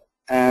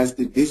as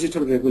the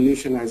digital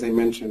revolution, as I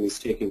mentioned, is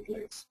taking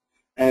place.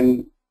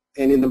 And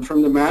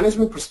from the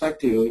management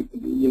perspective,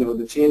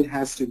 the change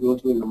has to go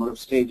through a number of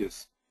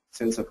stages: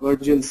 sense of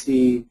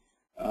urgency,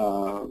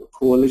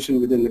 coalition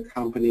within the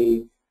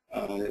company,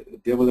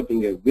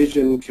 developing a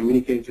vision,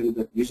 communicating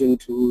that vision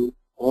to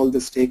all the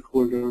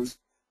stakeholders,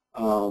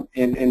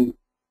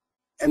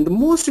 and the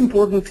most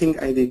important thing,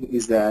 I think,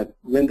 is that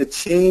when the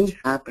change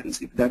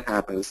happens, if that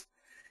happens,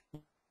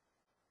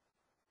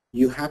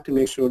 you have to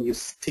make sure you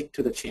stick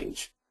to the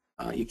change.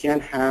 You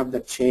can't have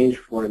that change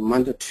for a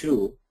month or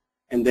two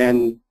and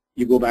then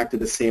you go back to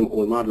the same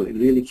old model. It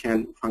really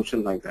can't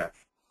function like that.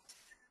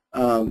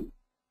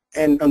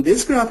 And on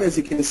this graph, as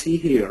you can see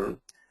here,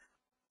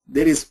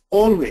 there is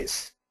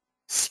always,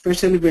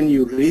 especially when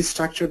you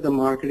restructure the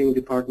marketing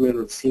department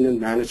or senior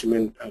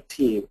management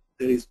team,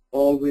 there is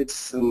always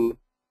some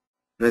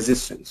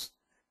resistance.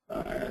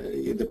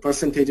 The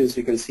percentages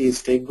you can see,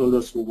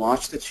 stakeholders who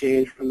watch the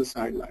change from the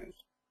sidelines,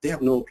 they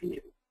have no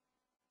opinion.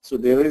 So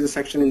there is a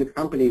section in the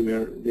company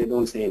where they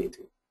don't say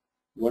anything.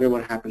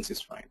 Whatever happens is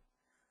fine.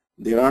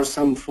 There are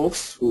some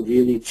folks who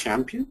really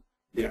champion,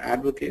 they're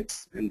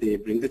advocates, and they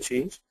bring the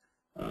change.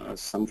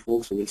 Some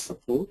folks will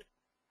support.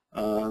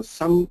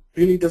 Some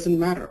really doesn't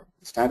matter,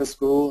 status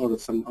quo, or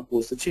some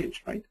oppose the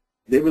change, right?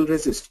 They will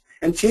resist.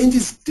 And change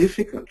is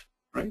difficult,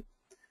 right?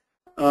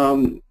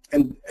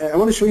 And I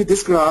want to show you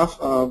this graph.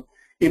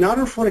 In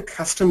order for a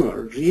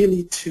customer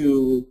really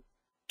to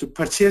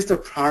purchase the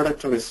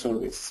product or a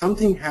service,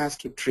 something has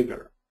to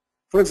trigger.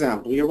 For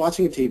example, you're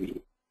watching a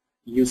TV.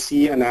 You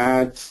see an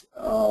ad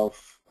of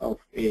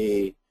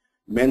a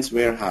men's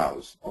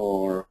warehouse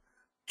or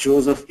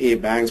Joseph A.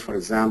 Banks, for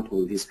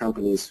example, these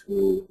companies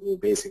who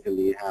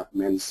basically have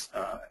men's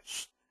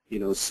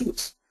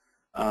suits.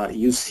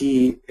 You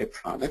see a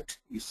product,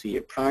 you see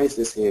a price,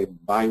 they say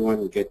buy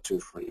one, get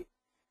two free.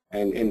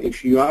 And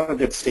if you are at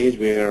that stage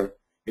where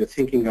you're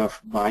thinking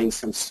of buying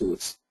some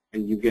suits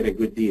and you get a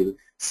good deal,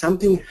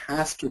 something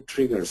has to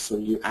trigger so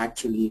you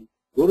actually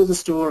go to the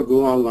store,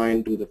 go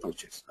online, do the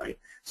purchase, right?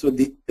 So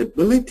the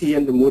ability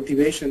and the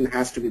motivation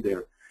has to be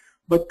there.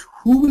 But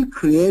who will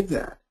create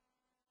that?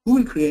 Who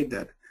will create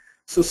that?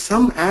 So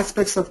some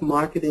aspects of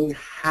marketing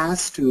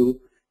has to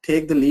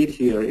take the lead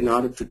here in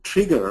order to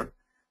trigger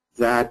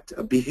that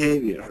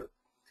behavior.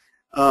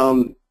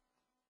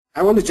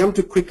 I want to jump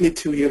quickly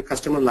to your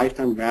customer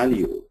lifetime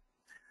value.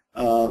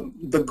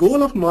 The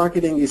goal of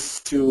marketing is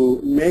to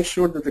make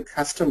sure that the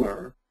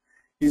customer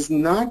is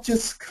not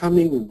just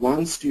coming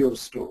once to your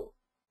store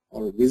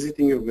or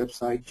visiting your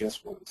website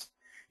just once.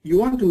 You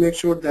want to make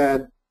sure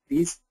that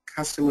these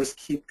customers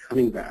keep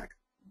coming back,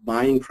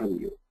 buying from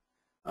you.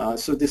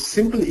 So this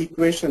simple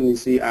equation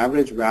is the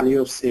average value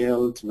of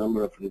sales,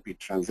 number of repeat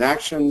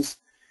transactions,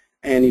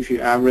 and if you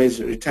average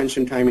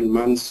retention time in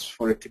months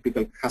for a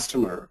typical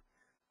customer.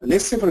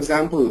 Let's say, for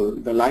example,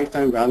 the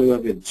lifetime value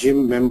of a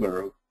gym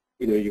member,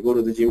 you go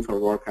to the gym for a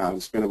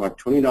workout, spend about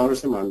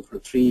 $20 a month for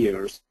 3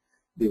 years.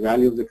 The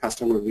value of the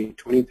customer will be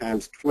 20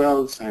 times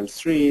 12 times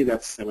 3,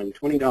 that's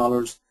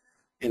 $720,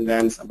 and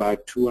then it's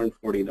about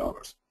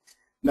 $240.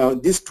 Now,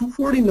 this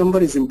 240 number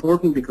is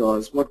important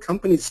because what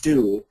companies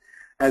do,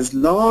 as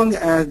long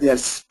as they are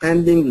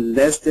spending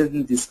less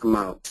than this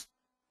amount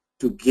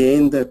to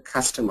gain the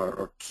customer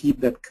or keep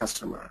that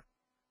customer,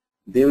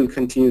 they will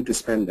continue to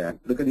spend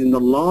that. Because in the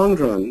long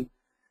run,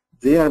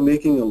 they are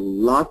making a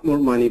lot more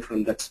money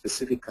from that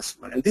specific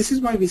customer. And this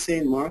is why we say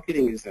in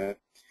marketing is that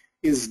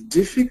it's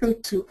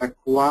difficult to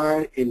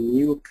acquire a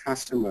new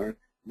customer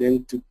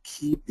than to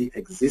keep the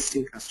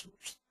existing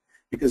customers.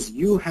 Because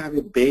you have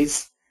a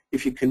base,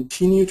 if you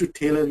continue to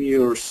tailor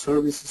your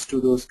services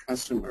to those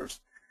customers,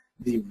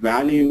 the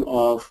value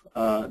of,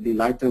 the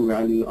lifetime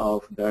value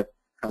of that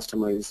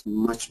customer is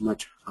much,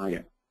 much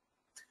higher.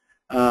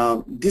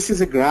 This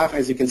is a graph,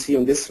 as you can see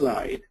on this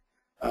slide.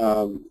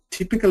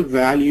 Typical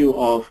value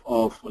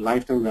of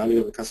lifetime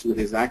value of a customer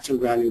is actual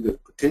value, the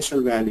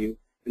potential value,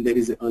 and there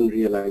is an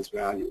unrealized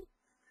value.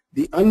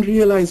 The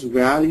unrealized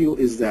value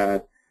is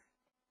that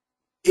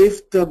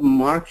if the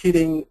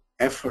marketing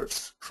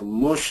efforts,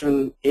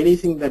 promotion,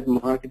 anything that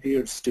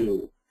marketers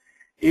do,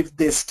 if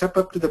they step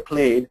up to the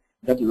plate,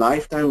 that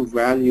lifetime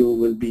value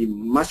will be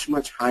much,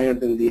 much higher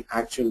than the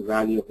actual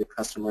value of the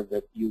customer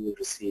that you will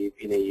receive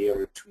in a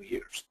year or 2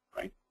 years,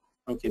 right?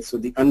 Okay, so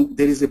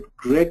there is a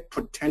great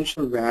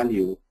potential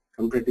value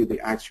compared to the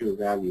actual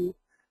value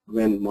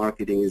when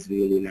marketing is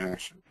really in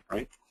action,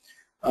 right?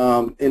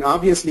 And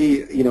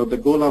obviously, the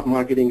goal of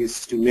marketing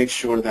is to make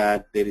sure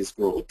that there is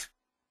growth,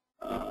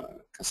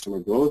 customer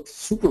growth,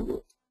 super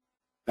growth.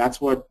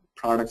 That's what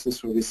products and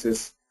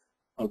services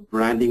or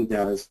branding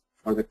does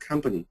for the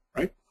company,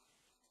 right?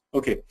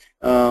 Okay,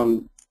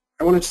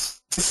 I want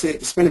to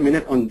spend a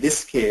minute on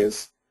this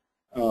case,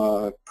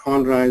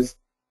 Conroy's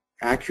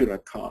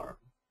Acura car,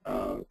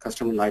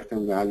 customer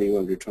lifetime value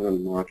and return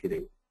on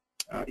marketing.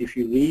 If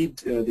you read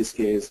this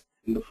case,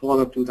 in the fall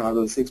of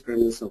 2006,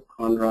 premise of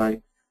Conroy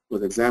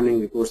was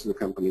examining reports of the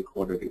company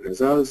quarterly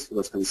results. He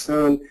was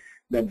concerned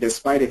that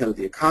despite a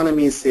healthy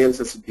economy, sales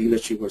as a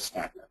dealership were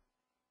stagnant.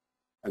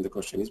 And the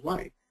question is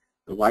why?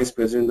 The vice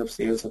president of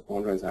sales of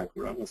Conroy's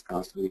Acura was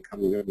constantly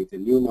coming up with a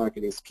new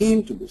marketing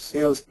scheme to boost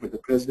sales, but the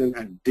president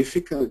had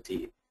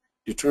difficulty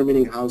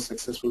determining how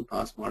successful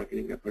past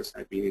marketing efforts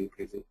had been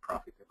increasing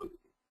profitability.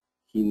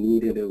 He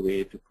needed a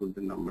way to put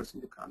the numbers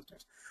into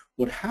context.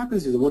 What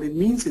happens is, what it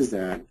means is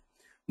that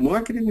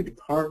marketing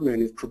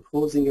department is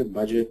proposing a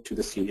budget to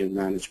the senior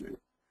management.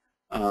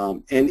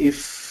 And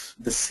if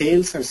the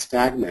sales are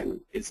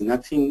stagnant, if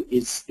nothing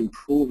is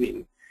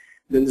improving,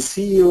 then the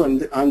CEO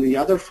and the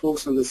other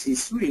folks on the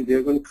C-suite,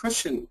 they're going to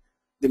question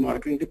the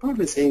marketing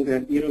department, saying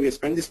that, we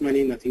spend this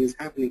money, nothing is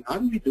happening. How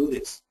do we do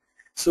this?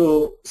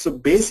 So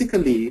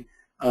basically,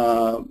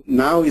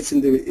 now it's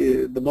in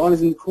the ball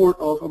is in the court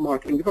of a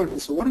marketing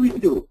department. So what do we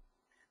do?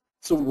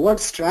 So what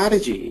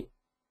strategy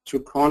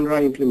should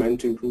Conroy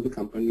implement to improve the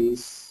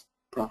company's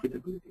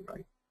profitability,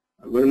 right?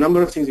 There are a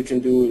number of things you can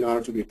do in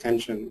order to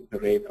retention the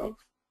rate of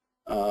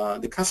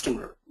the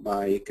customer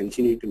by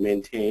continuing to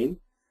maintain.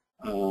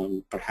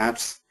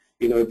 Perhaps,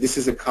 if this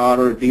is a car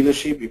or a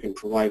dealership, you can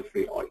provide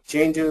free oil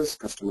changes,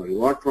 customer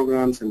reward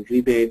programs and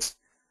rebates,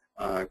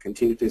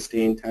 continue to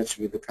stay in touch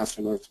with the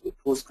customers with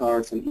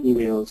postcards and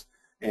emails,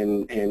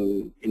 and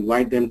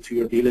invite them to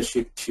your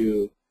dealership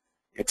to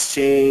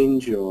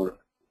exchange or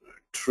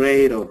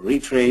trade or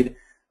retrade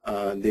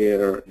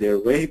their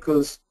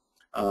vehicles,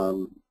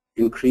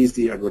 increase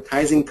the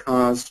advertising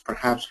cost,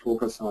 perhaps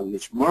focus on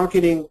niche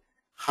marketing,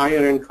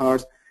 higher end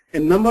cars, a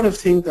number of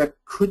things that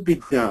could be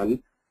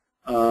done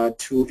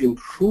to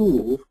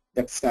improve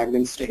that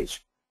stagnant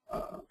stage.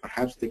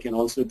 Perhaps they can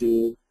also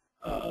do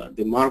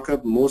the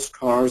markup. Most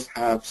cars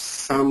have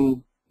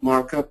some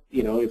markup.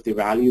 If the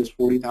value is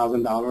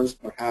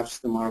 $40,000, perhaps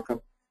the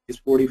markup is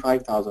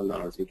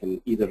 $45,000. You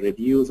can either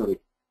reduce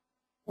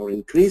or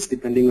increase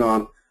depending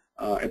on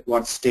at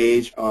what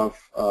stage of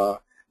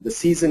the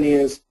season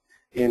is,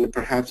 and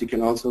perhaps you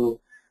can also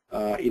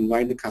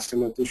invite the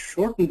customer to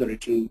shorten the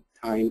return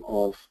time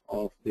of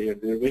their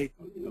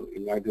vehicle.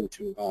 Invite them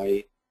to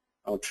buy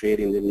or trade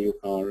in the new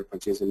car or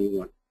purchase a new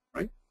one,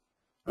 right?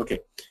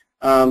 Okay.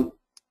 The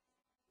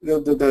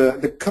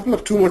couple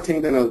of two more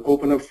things that I'll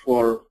open up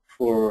for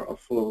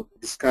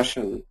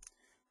discussion.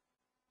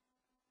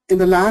 In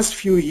the last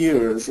few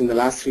years, in the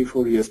last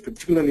 3-4 years,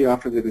 particularly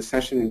after the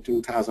recession in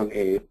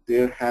 2008,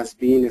 there has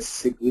been a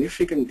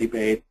significant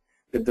debate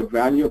that the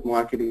value of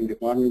marketing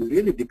department is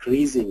really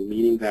decreasing,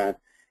 meaning that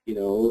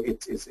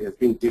it has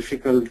been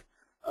difficult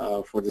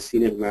for the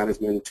senior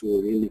management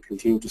to really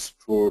continue to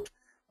support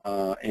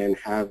and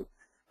have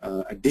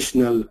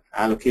additional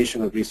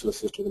allocation of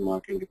resources to the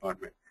marketing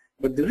department.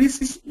 But the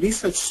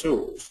research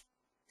shows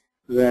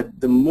that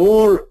the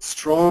more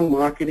strong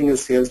marketing and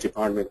sales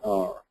department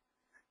are,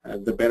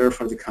 the better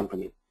for the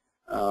company.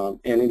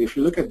 And if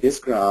you look at this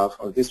graph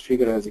or this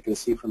figure, as you can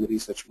see from the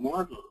research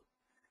model,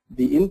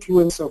 the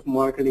influence of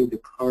marketing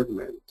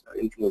department,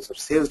 influence of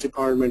sales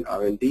department,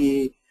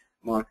 R&D,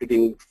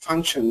 marketing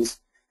functions,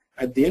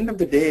 at the end of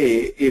the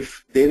day,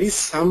 if there is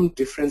some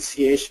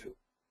differentiation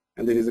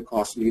and there is a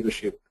cost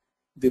leadership,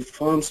 the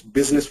firm's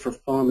business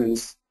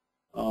performance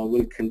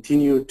will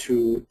continue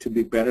to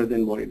be better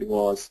than what it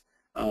was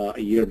a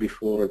year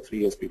before or 3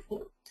 years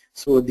before.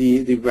 So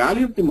the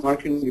value of the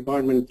marketing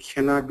department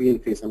cannot be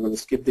increased. I'm going to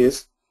skip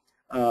this.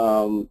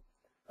 And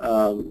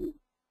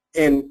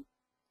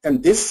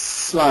this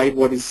slide,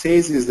 what it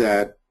says is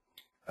that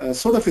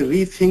sort of a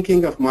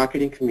rethinking of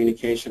marketing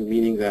communication,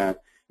 meaning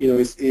that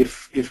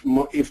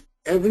if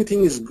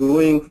everything is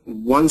going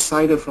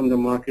one-sided from the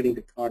marketing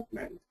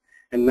department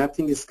and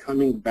nothing is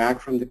coming back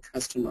from the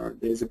customer,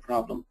 there is a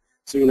problem.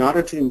 So in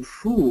order to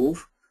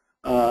improve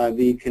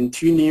the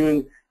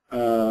continuing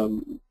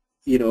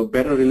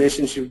better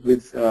relationship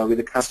with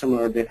the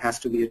customer, there has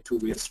to be a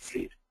two-way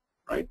street,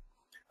 right?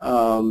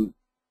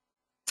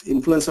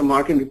 Influence of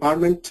marketing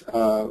department,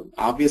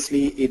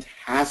 obviously it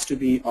has to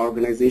be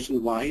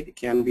organization-wide. It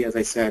can be, as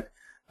I said,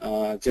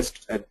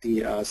 just at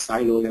the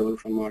silo level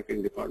from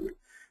marketing department.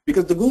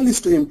 Because the goal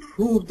is to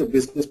improve the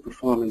business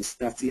performance.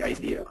 That's the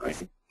idea,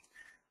 right?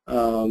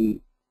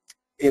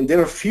 And there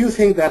are a few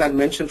things that I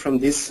mentioned from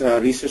this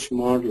research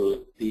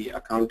model: the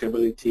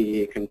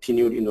accountability,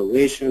 continued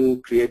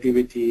innovation,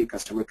 creativity,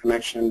 customer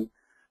connection,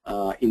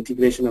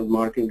 integration of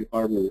marketing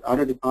department with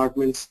other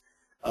departments.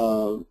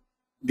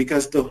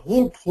 Because the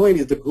whole point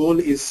is, the goal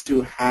is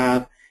to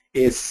have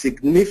a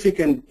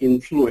significant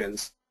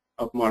influence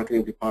of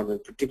marketing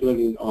department,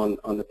 particularly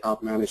on the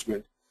top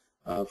management,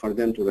 for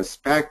them to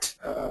respect,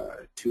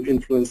 to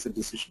influence the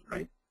decision,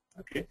 right?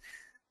 Okay.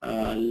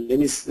 Let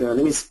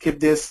me skip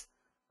this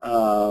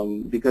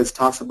because it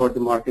talks about the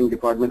marketing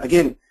department.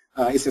 Again,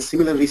 it's a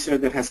similar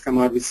research that has come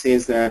out which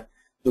says that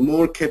the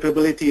more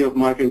capability of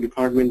marketing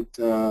department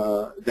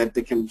that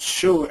they can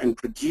show and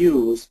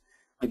produce,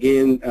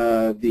 again,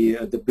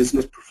 the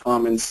business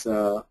performance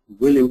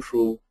will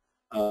improve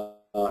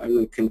and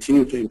will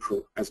continue to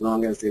improve as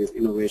long as there is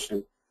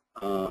innovation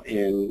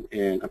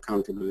and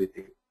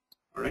accountability.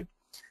 All right.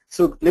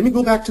 So let me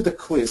go back to the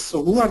quiz.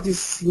 So who are these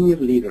senior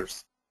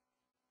leaders?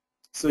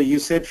 So you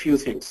said few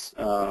things,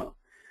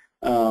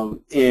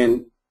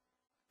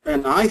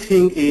 and I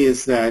think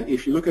is that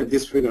if you look at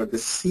this figure, the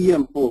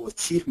CMO,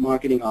 Chief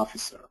Marketing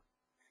Officer.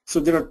 So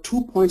there are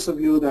 2 points of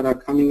view that are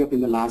coming up in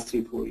the last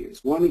 3-4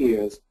 years. One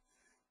is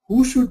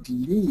who should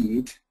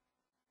lead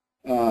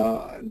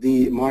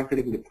the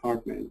marketing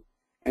department,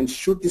 and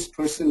should this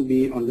person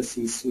be on the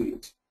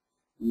C-suite?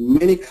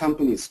 Many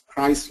companies,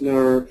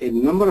 Chrysler, a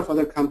number of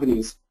other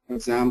companies, for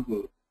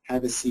example,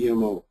 have a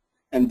CMO.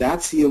 And that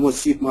CMO,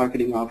 Chief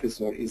Marketing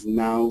Officer, is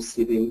now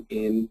sitting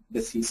in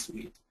the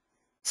C-suite.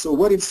 So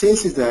what it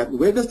says is that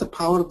where does the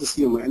power of the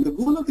CMO, and the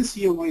goal of the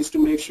CMO is to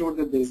make sure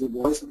that there is a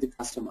voice of the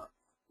customer,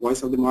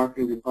 voice of the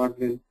marketing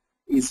department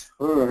is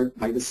heard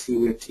by the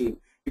senior team.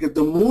 Because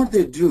the more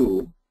they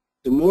do,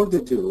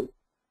 then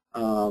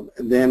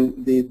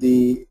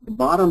the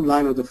bottom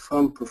line of the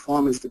firm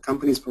performance, the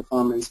company's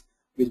performance,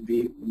 will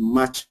be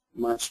much,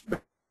 much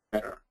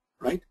better,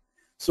 right?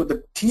 So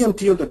the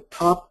TMT, or the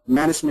top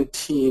management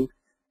team,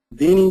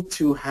 they need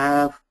to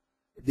have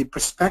the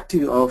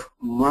perspective of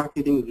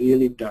marketing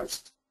really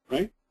does,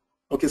 right?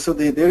 Okay, so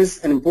there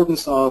is an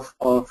importance of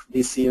the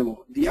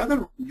CMO. The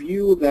other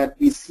view that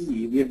we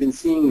have been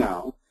seeing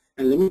now,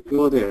 and let me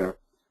go there.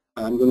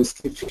 I'm going to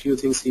skip a few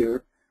things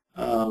here.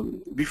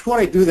 Before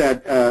I do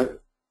that,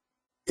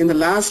 in the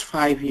last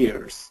 5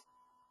 years,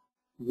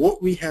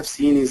 what we have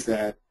seen is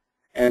that,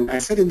 and I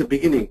said in the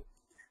beginning,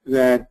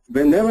 that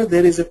whenever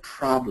there is a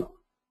problem,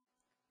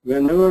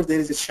 whenever there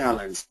is a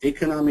challenge,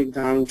 economic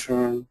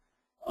downturn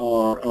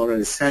or a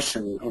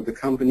recession, or the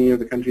company or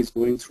the country is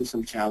going through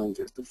some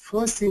challenges, the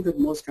first thing that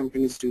most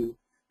companies do,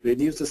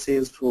 reduce the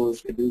sales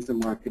force, reduce the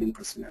marketing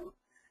personnel.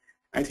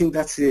 I think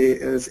that's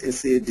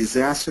a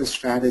disaster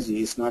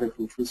strategy. It's not a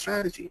fruitful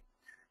strategy.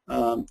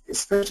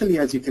 Especially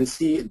as you can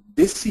see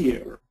this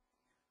year,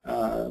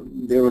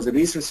 there was a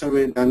recent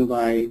survey done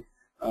by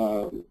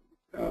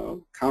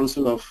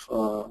Council of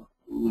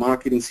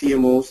Marketing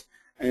CMOs,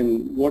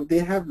 and what they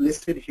have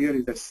listed here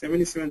is that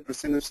 77%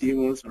 of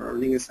CMOs are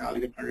earning a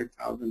salary of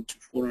 $100,000 to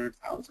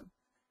 $400,000,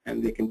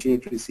 and they continue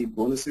to receive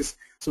bonuses.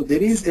 So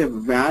there is a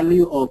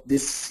value of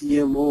this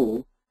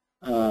CMO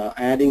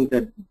adding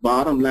that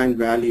bottom line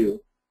value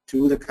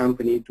to the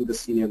company, to the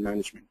senior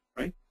management,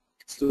 right?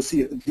 So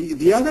see,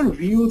 the other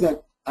view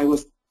that I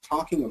was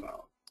talking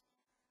about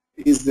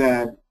is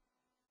that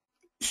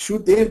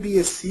should there be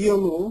a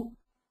CMO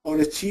or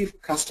a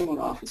Chief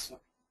Customer Officer,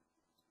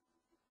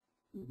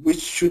 which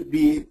should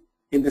be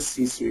in the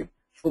C-suite?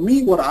 For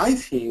me, what I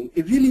think,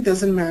 it really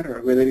doesn't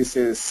matter whether it's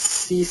a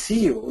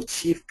CCO,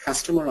 Chief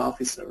Customer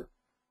Officer,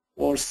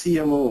 or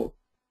CMO,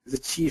 the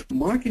Chief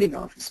Marketing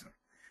Officer.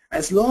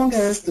 As long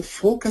as the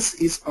focus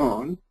is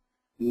on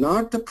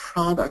not the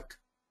product,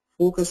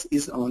 focus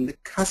is on the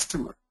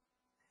customer.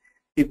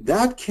 If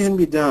that can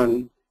be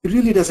done, it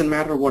really doesn't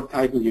matter what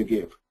title you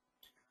give.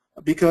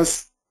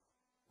 Because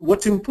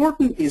what's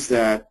important is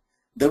that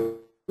the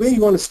way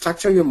you want to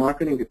structure your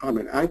marketing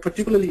department, I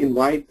particularly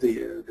invite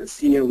the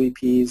senior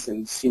VPs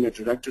and senior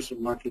directors of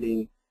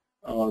marketing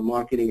or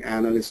marketing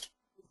analysts,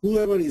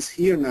 whoever is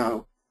here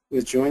now who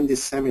has joined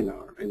this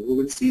seminar and who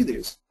will see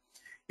this,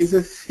 is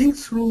to think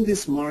through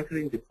this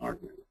marketing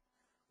department.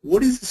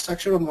 What is the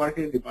structure of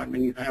marketing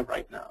department you have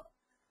right now?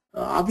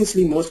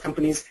 Obviously, most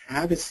companies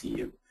have a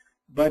CEO,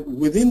 but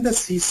within the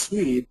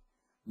C-suite,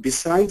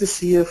 besides the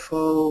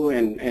CFO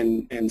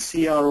and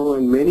CRO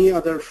and many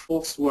other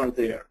folks who are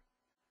there,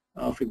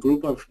 of a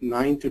group of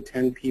 9 to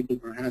 10 people,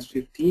 perhaps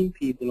 15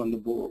 people on the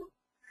board,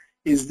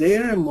 is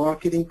there a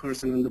marketing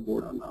person on the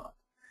board or not?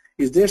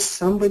 Is there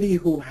somebody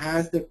who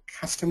has the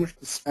customer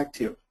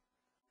perspective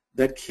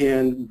that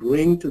can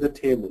bring to the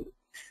table?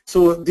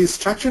 So the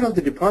structure of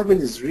the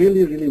department is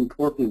really, really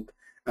important,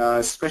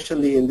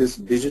 especially in this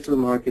digital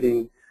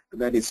marketing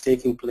that is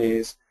taking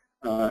place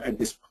at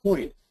this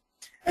point.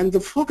 And the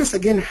focus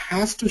again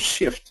has to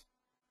shift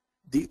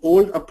the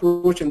old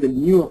approach and the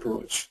new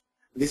approach.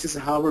 This is a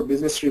Harvard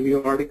Business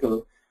Review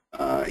article.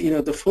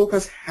 The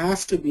focus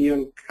has to be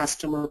on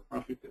customer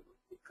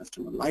profitability,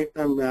 customer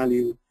lifetime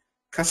value,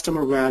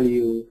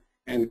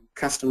 and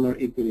customer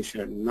equity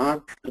share,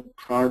 not the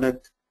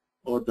product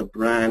or the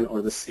brand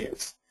or the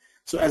sales.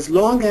 So as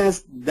long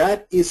as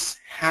that is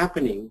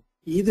happening,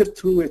 either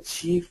through a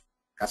Chief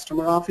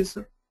Customer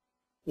Officer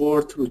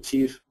or through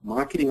Chief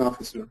Marketing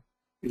Officer,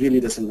 it really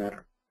doesn't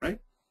matter, right?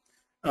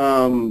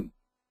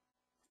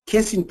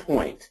 Case in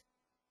point,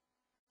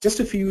 Just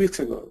a few weeks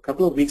ago, a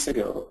couple of weeks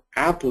ago,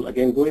 Apple,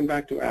 again going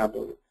back to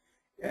Apple,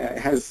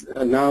 has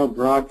now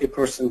brought a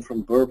person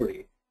from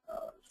Burberry,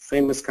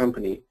 famous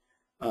company,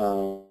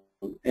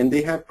 and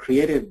they have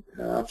created,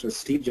 after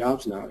Steve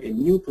Jobs now, a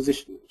new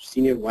position,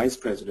 Senior Vice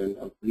President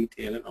of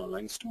Retail and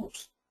Online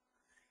Stores.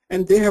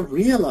 And they have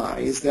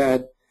realized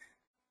that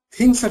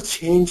things are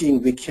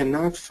changing. We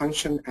cannot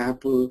function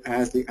Apple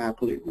as the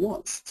Apple it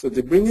was. So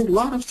they bring in a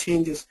lot of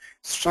changes,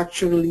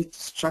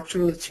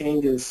 structural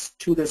changes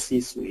to the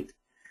C-suite.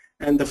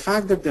 And the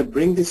fact that they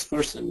bring this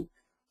person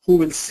who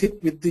will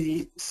sit with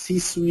the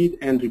C-suite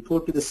and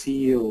report to the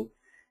CEO,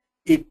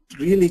 it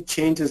really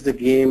changes the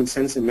game and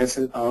sends a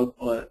message out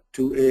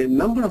to a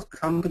number of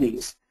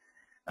companies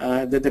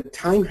that the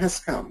time has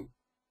come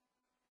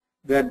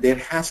that there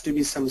has to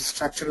be some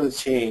structural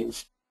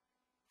change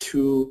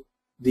to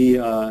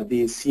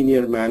the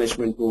senior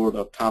management board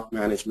or top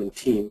management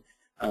team.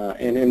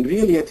 And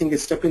really, I think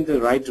it's a step in the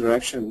right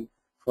direction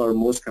for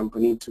most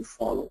companies to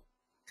follow.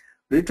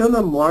 Return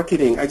on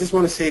marketing, I just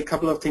want to say a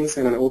couple of things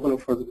and then open up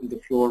for the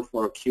floor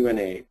for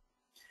Q&A.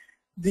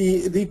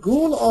 The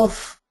goal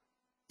of,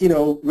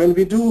 when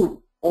we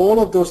do all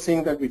of those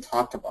things that we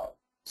talked about,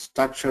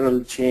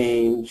 structural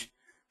change,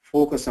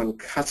 focus on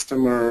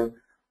customer,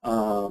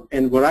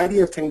 and variety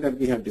of things that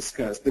we have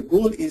discussed, the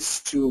goal is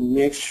to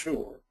make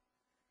sure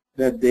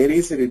that there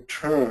is a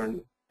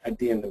return at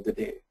the end of the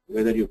day,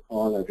 whether you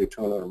call a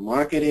return on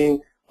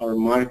marketing or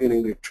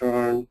marketing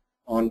return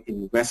on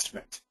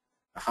investment.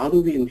 How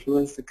do we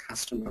influence the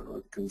customer or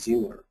the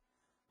consumer,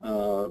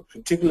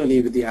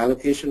 particularly with the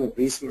allocation of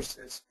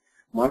resources?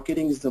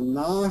 Marketing is the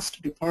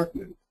last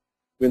department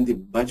when the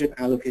budget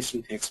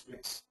allocation takes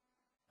place.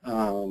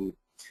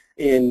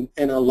 And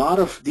a lot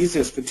of these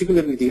days,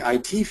 particularly the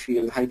IT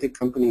field, high-tech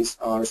companies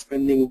are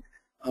spending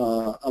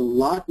a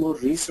lot more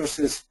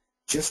resources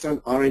just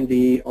on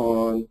R&D,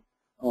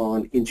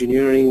 on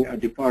engineering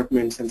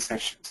departments and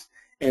sections.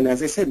 And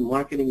as I said,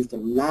 marketing is the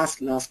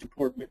last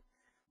department.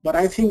 But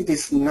I think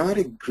it's not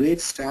a great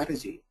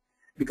strategy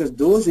because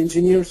those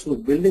engineers who are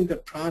building the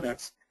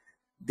products,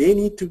 they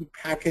need to be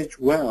packaged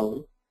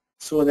well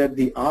so that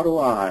the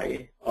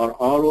ROI or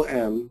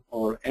ROM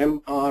or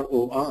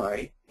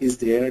MROI is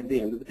there at the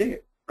end of the day,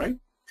 right?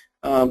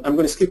 I'm going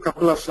to skip a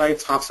couple of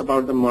slides, talks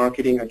about the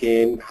marketing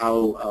again,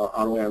 how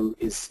ROM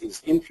is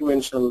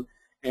influential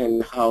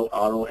and how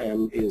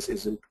ROM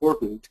is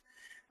important.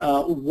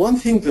 One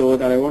thing, though,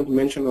 that I want to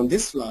mention on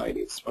this slide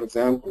is, for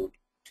example,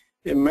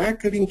 a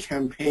marketing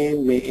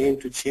campaign may aim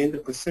to change the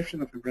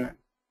perception of a brand,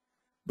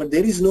 but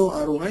there is no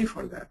ROI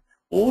for that.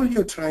 All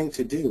you're trying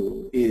to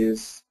do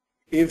is,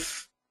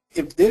 if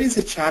there is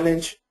a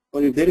challenge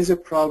or if there is a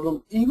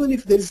problem, even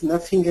if there is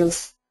nothing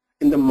else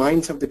in the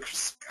minds of the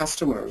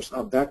customers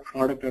of that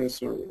product or a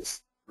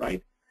service,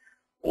 right?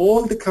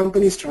 All the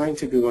company is trying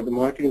to do, or the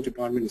marketing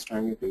department is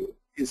trying to do,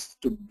 is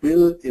to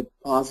build a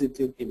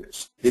positive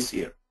image this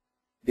year.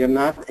 They're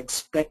not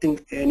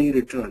expecting any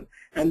return,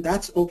 and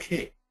that's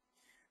okay.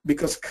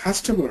 Because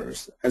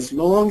customers, as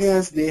long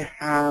as they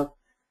have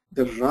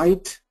the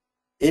right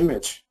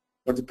image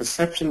or the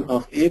perception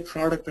of a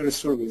product or a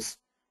service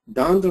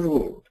down the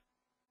road,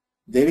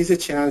 there is a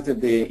chance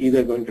that they're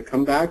either going to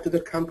come back to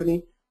the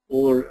company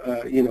or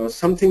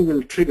something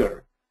will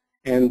trigger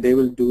and they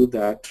will do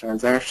that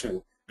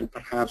transaction and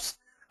perhaps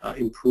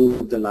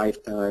improve the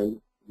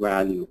lifetime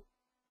value.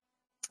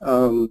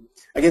 Again,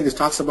 this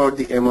talks about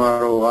the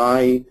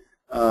MROI.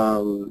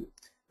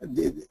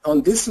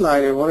 On this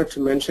slide, I wanted to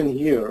mention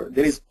here,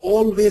 there is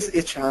always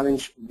a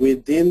challenge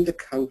within the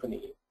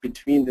company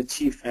between the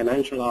chief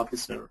financial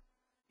officer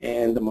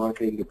and the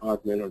marketing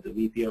department or the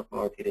VP of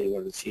marketing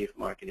or the chief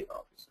marketing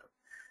officer.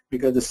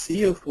 Because the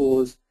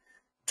CFOs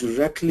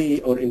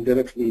directly or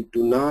indirectly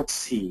do not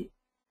see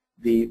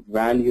the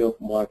value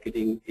of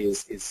marketing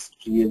is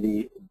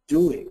really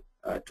doing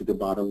to the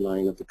bottom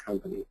line of the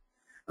company.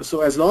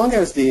 So as long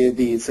as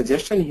the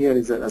suggestion here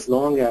is that as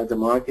long as the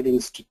marketing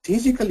is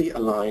strategically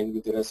aligned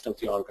with the rest of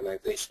the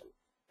organization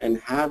and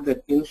have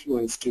that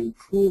influence to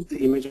improve the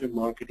image of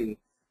marketing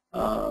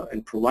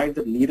and provide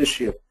the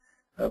leadership,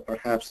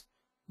 perhaps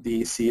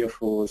the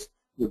CFOs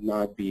would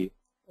not be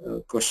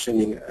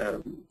questioning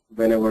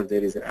whenever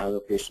there is an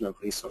allocation of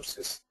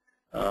resources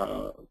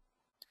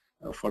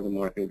for the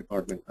marketing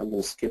department. I'm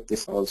going to skip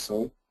this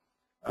also.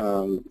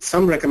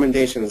 Some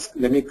recommendations,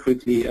 let me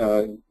quickly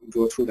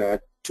go through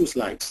that. 2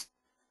 slides.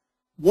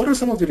 What are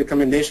some of the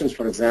recommendations,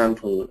 for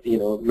example,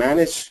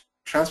 manage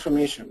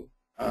transformation.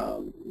 There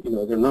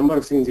are a number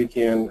of things you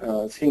can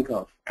think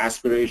of,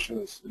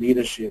 aspirations,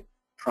 leadership,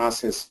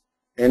 process,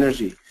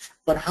 energy.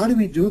 But how do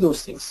we do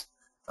those things?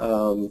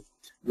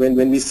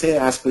 When we say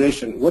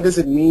aspiration, what does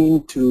it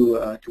mean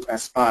to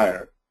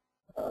aspire?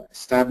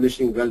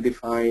 Establishing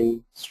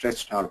well-defined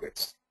stretch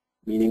targets,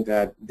 meaning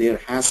that there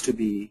has to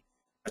be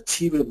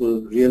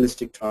achievable,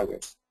 realistic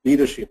targets.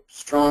 Leadership,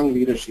 strong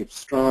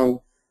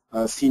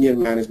senior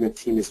management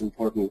team is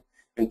important,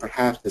 and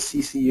perhaps the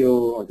CCO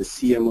or the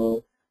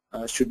CMO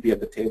should be at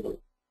the table.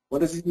 What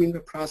does it mean by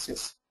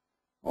process?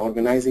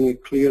 Organizing a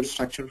clear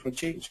structure for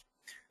change.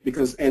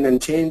 because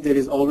and change, there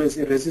is always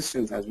a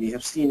resistance, as we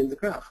have seen in the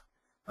graph.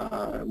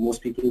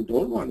 Most people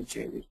don't want to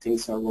change. If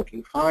things are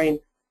working fine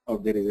or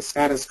there is a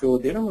status quo,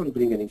 they don't want to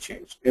bring any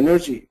change.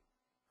 Energy,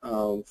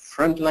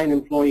 frontline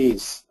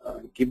employees,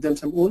 give them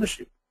some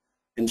ownership.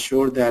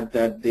 Ensure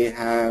that they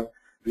have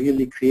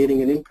really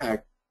creating an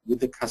impact with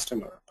the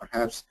customer,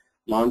 perhaps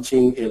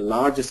launching a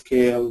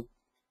large-scale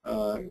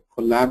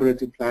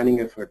collaborative planning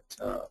effort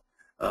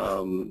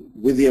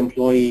with the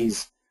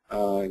employees,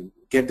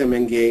 get them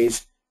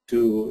engaged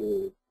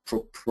to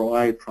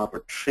provide proper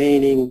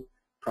training,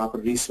 proper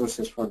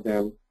resources for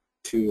them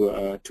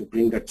to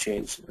bring that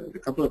change. A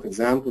couple of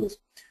examples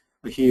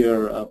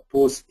here,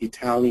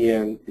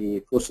 Post-Italian,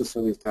 the Postal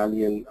Service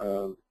Italian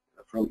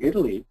from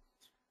Italy.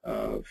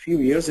 A few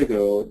years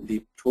ago,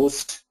 the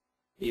post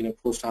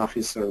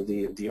office or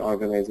the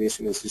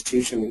organization,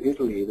 institution in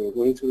Italy, they were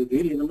going through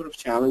really a number of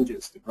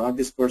challenges. They brought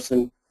this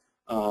person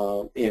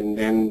and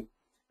then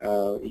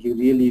he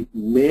really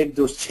made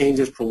those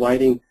changes,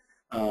 providing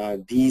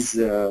these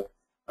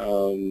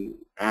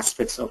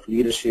aspects of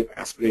leadership,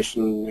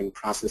 aspiration, and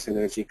process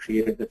energy,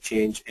 created the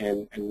change,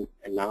 and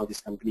now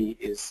this company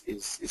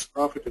is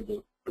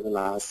profitable for the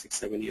last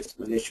 6-7 years.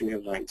 Malaysian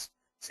Airlines,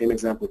 same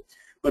example.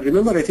 But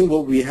remember, I think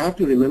what we have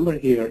to remember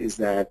here is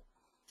that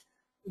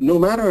no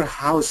matter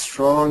how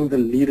strong the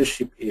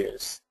leadership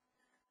is,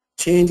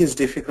 change is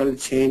difficult,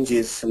 change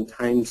is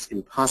sometimes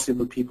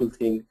impossible. People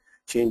think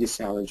change is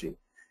challenging.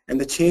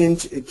 And the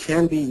change, it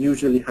can be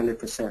usually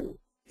 100%.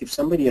 If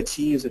somebody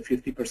achieves a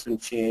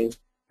 50% change,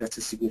 that's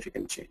a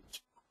significant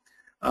change.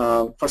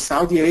 For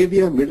Saudi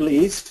Arabia, Middle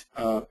East,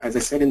 as I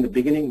said in the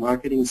beginning,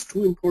 marketing is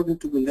too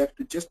important to be left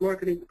to just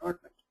marketing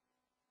department.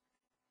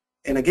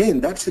 And again,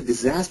 that's a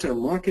disaster.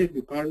 Marketing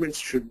departments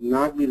should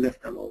not be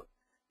left alone.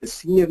 The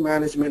senior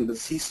management, the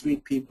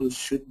C-suite people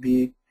should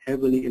be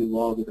heavily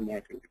involved with the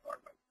marketing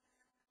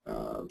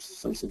department.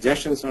 Some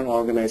suggestions are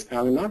organized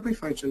panel, not by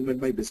function, but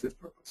by business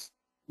purpose.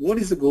 What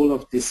is the goal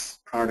of this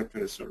product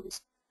or service?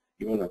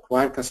 You want to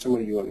acquire customer,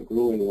 you want to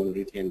grow, and you want to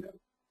retain them.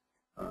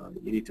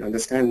 You need to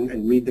understand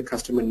and meet the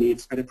customer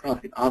needs at a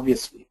profit,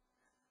 obviously.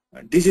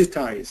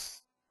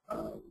 Digitize.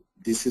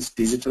 This is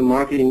digital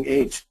marketing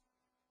age.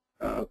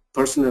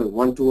 Personal,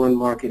 one-to-one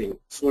marketing.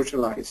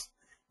 Socialize.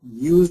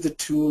 Use the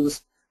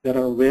tools that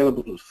are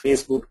available,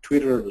 Facebook,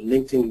 Twitter,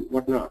 LinkedIn,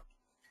 whatnot.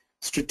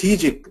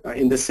 Strategic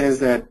in the sense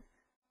that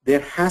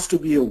there has to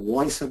be a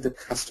voice of the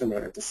customer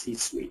at the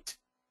C-suite.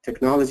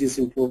 Technology is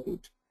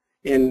important.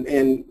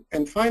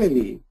 And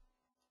finally,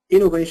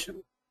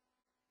 innovation.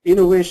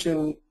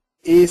 Innovation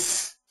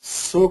is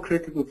so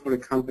critical for a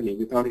company.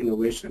 Without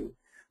innovation,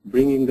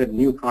 bringing the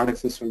new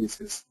products and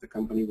services, the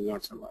company will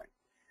not survive.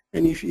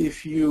 And if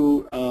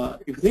you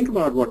think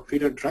about what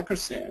Peter Drucker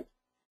said,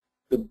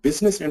 the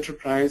business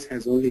enterprise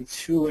has only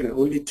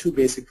two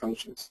basic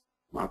functions: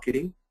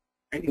 marketing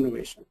and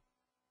innovation.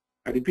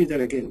 I repeat that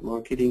again: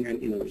 marketing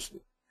and innovation.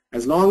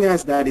 As long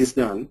as that is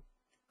done,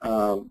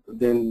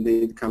 then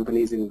the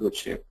company is in good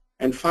shape.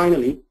 And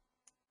finally,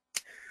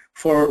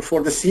 for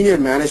the senior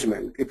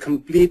management, a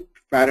complete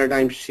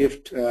paradigm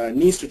shift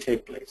needs to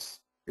take place.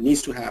 It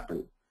needs to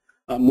happen.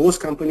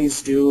 Most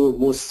companies do,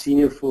 most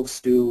senior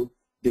folks do,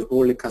 they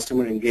hold a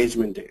customer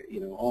engagement day.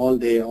 All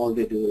they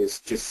do is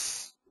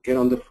just get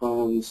on the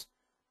phones,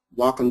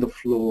 walk on the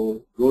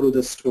floor, go to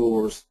the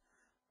stores,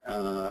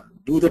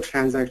 do the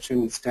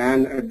transaction,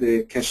 stand at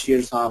the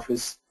cashier's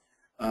office,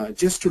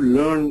 just to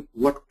learn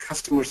what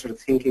customers are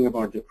thinking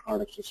about their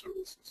products or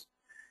services.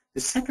 The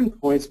second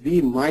point is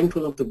be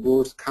mindful of the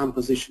board's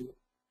composition.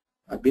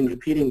 I've been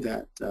repeating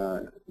that,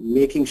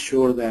 making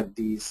sure that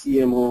the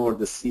CMO or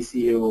the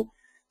CCO,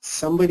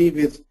 somebody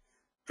with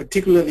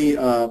particularly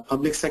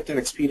public sector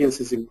experience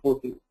is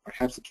important,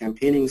 perhaps the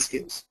campaigning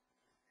skills.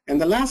 And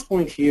the last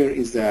point here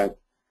is that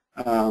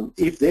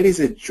if there is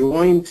a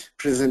joint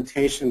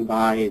presentation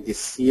by the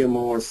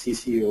CMO or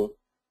CCO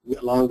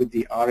along with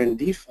the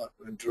R&D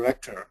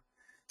director,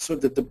 so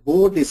that the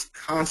board is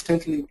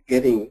constantly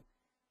getting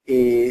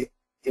a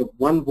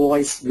one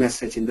voice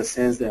message, in the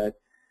sense that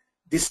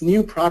this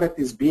new product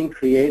is being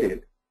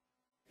created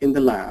in the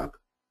lab,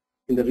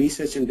 in the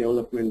research and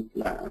development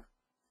lab,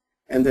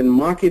 and then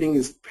marketing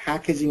is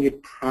packaging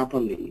it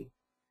properly,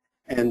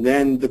 and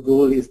then the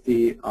goal is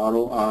the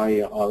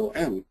ROI or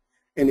ROM.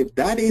 And if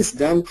that is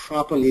done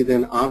properly,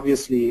 then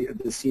obviously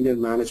the senior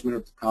management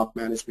or the top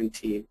management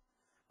team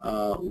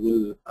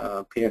will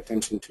pay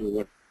attention to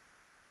what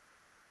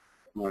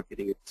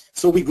marketing is.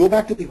 So we go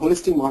back to the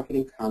holistic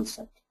marketing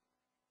concept,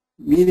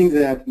 meaning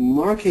that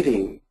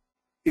marketing,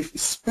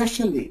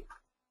 especially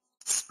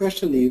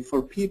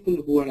for people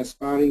who are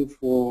aspiring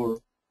for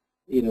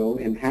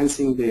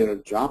enhancing their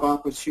job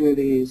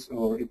opportunities,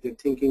 or if they're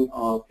thinking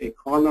of a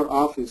corner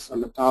office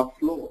on the top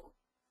floor,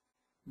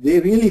 they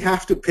really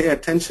have to pay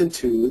attention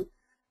to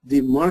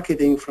the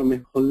marketing from a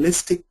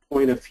holistic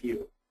point of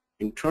view: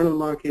 internal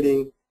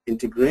marketing,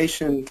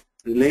 integration,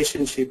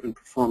 relationship, and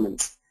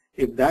performance.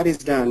 If that is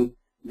done,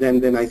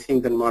 then I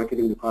think the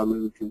marketing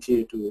department will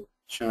continue to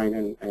shine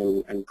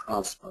and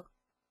prosper.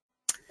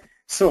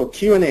 So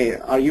Q&A,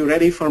 are you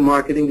ready for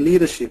marketing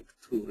leadership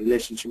through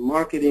relationship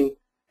marketing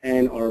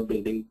and or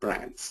building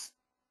brands.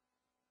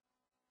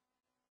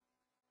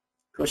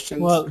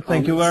 Questions? Well,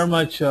 thank you very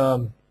much,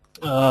 Dr.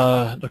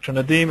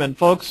 Nadeem. And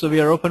folks, so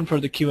we are open for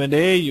the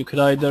Q&A. You could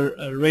either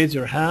raise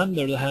your hand.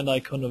 There's a hand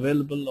icon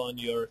available on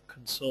your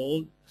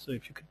console. So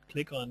if you could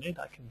click on it,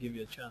 I can give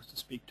you a chance to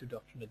speak to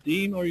Dr.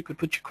 Nadeem, or you could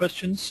put your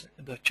questions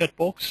in the chat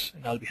box,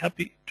 and I'll be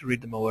happy to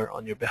read them over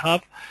on your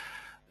behalf.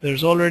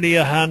 There's already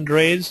a hand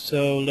raised,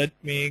 so let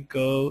me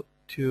go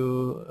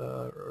to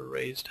a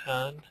raised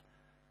hand.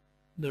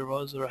 There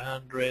was a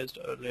hand raised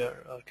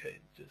earlier. Okay,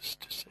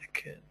 just a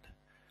second.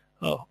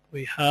 Oh,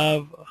 we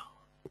have,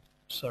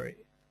 sorry.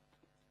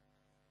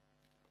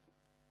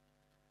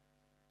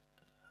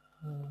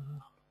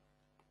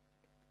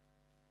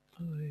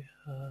 We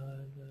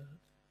had,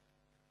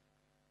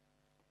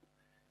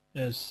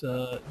 yes,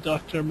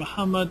 Dr.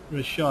 Muhammad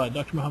Rashad.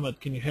 Dr.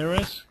 Muhammad, can you hear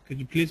us? Could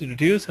you please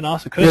introduce and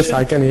ask a question? Yes,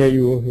 I can hear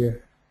you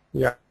here.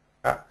 Yeah.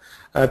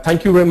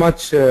 Thank you very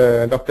much,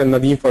 Dr.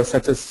 Nadeem, for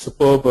such a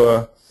superb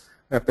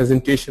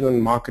presentation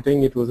on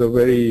marketing. It was a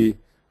very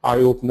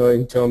eye-opener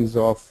in terms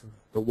of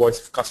the voice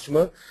of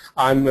customer.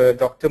 I'm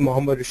Dr.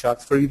 Muhammad Rashad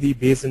Faridi,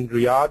 based in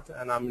Riyadh,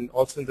 and I'm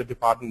also in the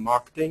department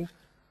marketing.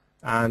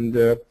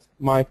 And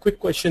my quick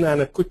question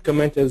and a quick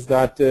comment is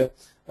that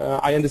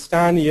I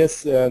understand,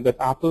 yes, that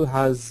Apple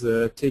has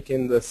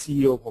taken the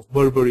CEO of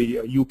Burberry,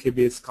 a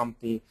UK-based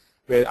company,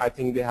 where I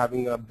think they're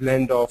having a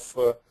blend of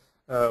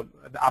the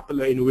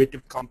Apple, an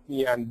innovative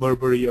company, and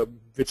Burberry,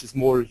 which is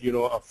more, you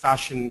know, a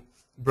fashion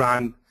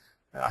brand,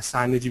 a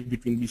synergy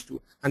between these two.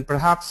 And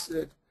perhaps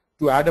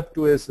to add up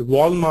to is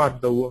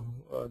Walmart,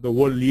 the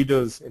world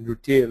leaders in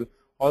retail,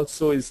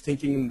 also is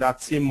thinking in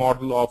that same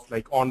model of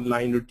like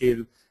online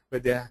retail, where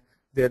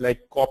they're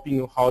like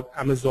copying how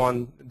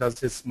Amazon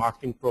does its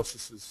marketing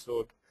processes.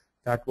 So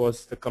that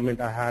was the comment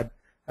I had.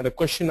 And the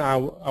question I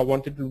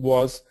wanted to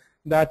was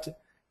that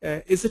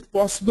is it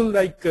possible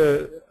like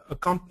a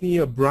company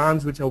or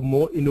brands which are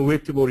more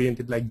innovative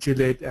oriented like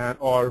Gillette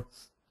or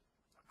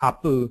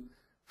Apple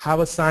have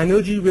a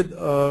synergy with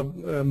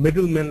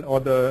middlemen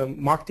or the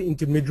marketing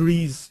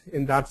intermediaries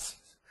in that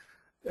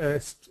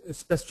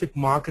specific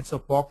markets or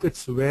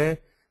pockets where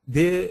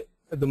the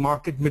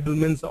market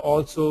middlemen are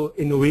also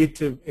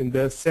innovative in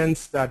the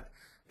sense that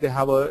they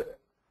have a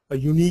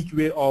unique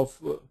way of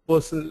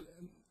personal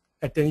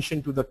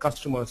attention to the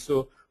customer.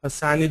 So a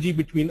synergy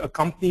between a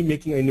company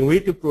making an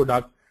innovative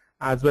product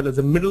as well as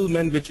a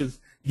middleman which is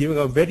giving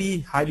a very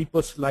highly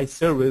personalized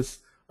service,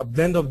 a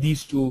blend of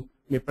these two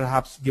may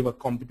perhaps give a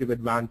competitive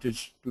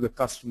advantage to the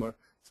customer.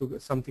 So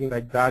something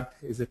like that,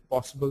 is it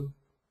possible?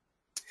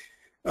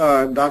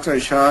 Dr.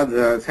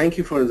 Rashad, thank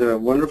you for the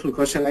wonderful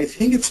question. I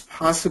think it's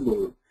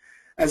possible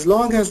as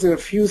long as there are a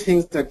few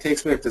things that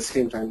takes place at the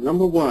same time.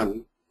 Number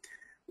one,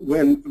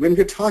 when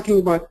we're talking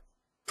about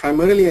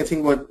primarily, I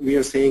think what we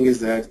are saying is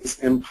that it's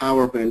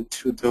empowerment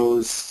to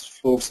those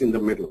folks in the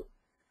middle.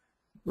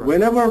 Right.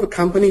 Whenever a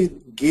company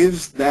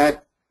gives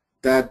that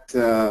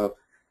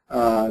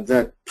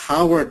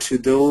power to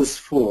those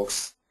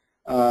folks,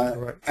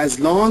 right. as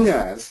long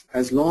as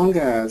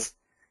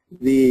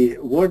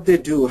what they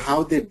do,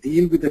 how they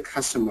deal with the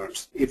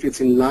customers, if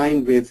it's in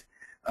line with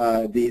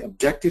the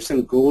objectives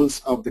and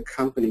goals of the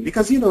company,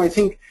 because I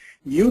think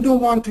you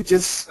don't want to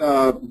just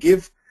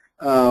give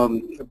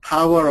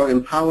power or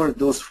empower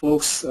those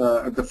folks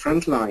at the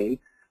front line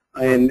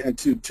and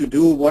to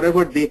do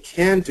whatever they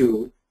can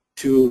do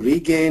to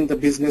regain the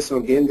business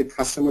or gain the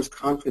customer's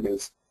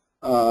confidence.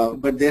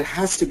 But there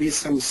has to be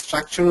some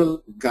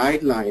structural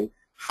guideline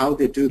how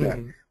they do that.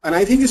 Mm-hmm. And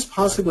I think it's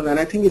possible, and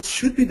I think it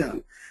should be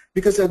done.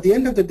 Because at the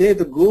end of the day,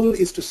 the goal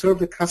is to serve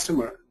the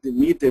customer. They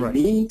meet their right.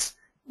 needs,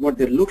 what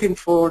they're looking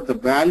for, the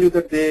value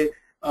that they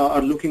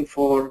are looking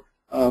for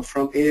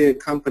from a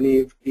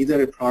company,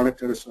 either a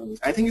product or a service.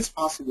 I think it's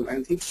possible. I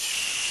think it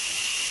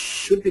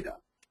should be done.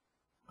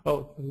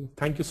 Oh,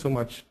 thank you so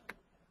much.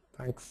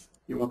 Thanks.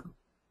 You're welcome.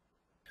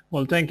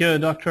 Well, thank you,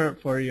 Doctor,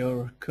 for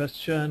your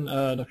question.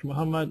 Dr.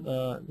 Muhammad,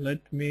 let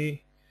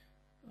me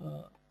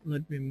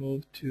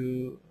move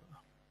to,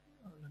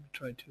 let me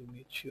try to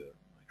mute your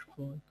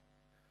microphone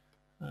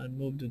and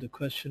move to the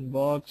question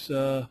box.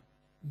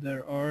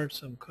 There are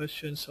some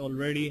questions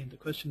already in the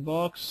question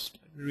box.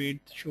 I'll read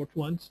short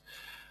ones.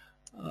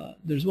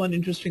 There's one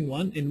interesting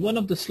one. In one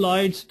of the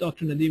slides,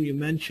 Dr. Nadeem, you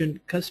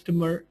mentioned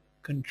customer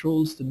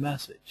controls the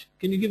message.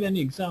 Can you give any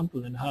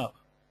example and how?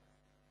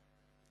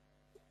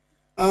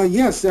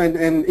 Yes, and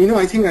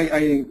I think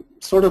I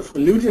sort of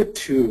alluded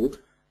to,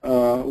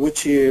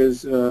 which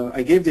is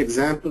I gave the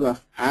example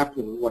of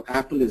Apple, what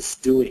Apple is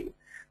doing.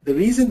 The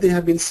reason they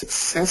have been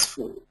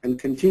successful and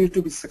continue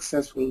to be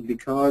successful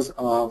because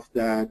of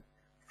that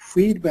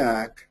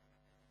feedback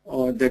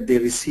that they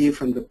receive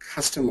from the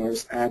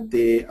customers as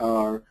they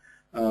are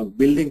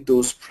building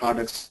those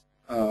products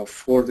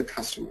for the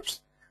customers.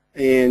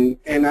 And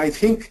I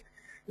think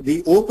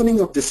the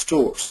opening of the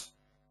stores,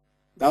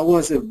 that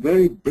was a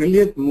very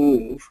brilliant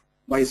move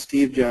by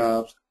Steve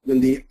Jobs when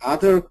the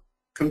other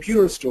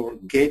computer store,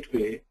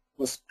 Gateway,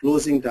 was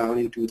closing down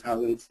in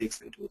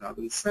 2006 and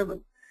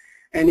 2007.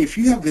 And if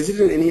you have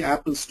visited any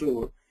Apple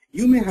store,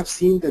 you may have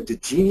seen that the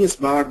Genius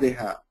bar they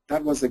have,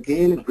 that was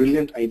again a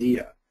brilliant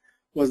idea,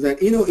 was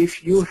that,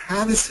 if you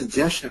have a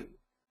suggestion,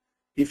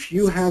 if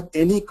you have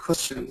any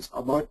questions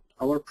about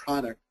our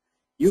product,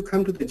 you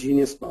come to the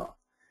Genius bar.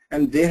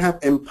 And they have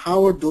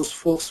empowered those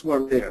folks who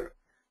are there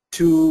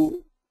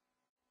to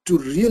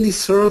really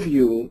serve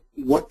you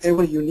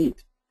whatever you need.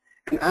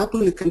 And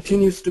Apple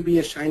continues to be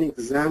a shining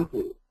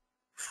example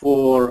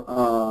for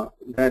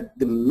that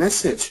the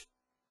message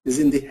is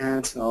in the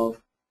hands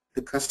of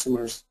the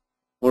customers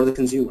or the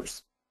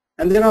consumers.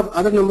 And there are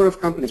other number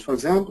of companies. For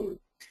example,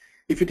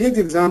 if you take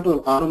the example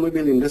of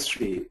automobile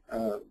industry,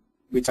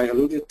 which I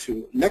alluded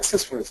to,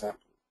 Lexus, for example,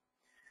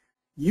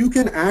 you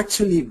can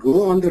actually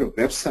go on their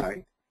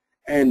website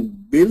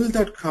and build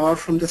that car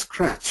from the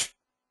scratch.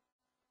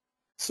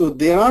 So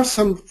there are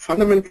some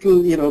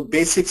fundamental,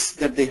 basics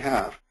that they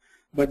have,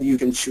 but you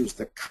can choose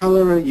the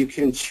color, you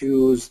can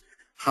choose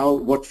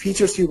what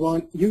features you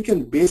want. You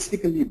can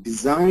basically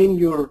design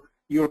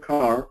your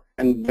car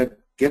and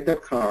get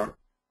that car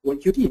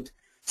what you need.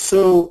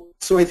 So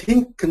I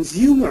think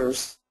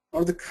consumers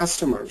or the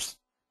customers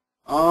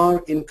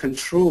are in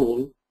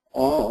control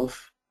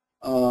of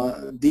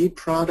the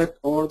product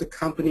or the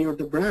company or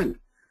the brand,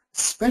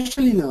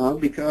 especially now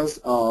because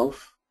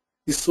of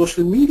the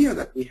social media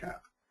that we have.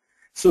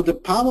 So the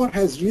power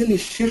has really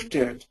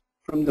shifted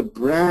from the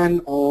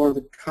brand or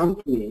the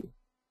company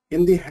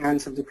in the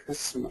hands of the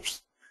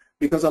customers,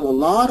 because a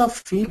lot of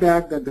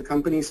feedback that the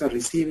companies are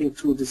receiving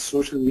through the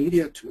social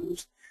media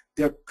tools,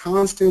 they're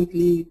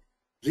constantly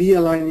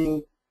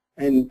realigning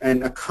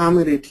and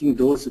accommodating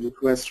those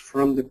requests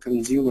from the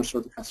consumers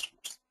or the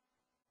customers.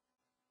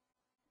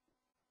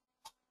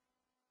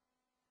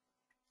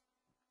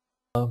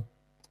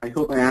 I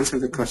hope I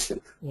answered the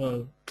question.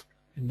 Well,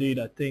 indeed,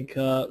 I think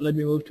let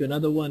me move to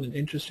another one, an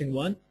interesting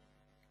one.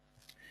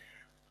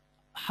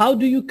 How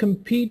do you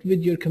compete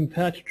with your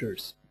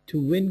competitors to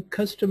win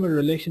customer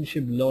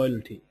relationship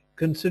loyalty,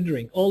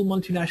 considering all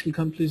multinational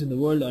companies in the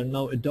world are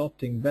now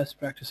adopting best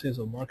practices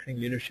of marketing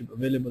leadership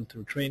available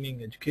through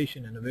training,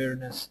 education, and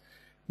awareness,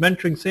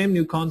 mentoring same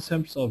new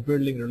concepts of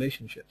building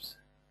relationships?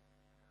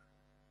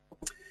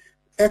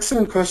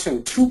 Excellent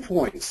question. 2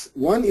 points.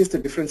 One is the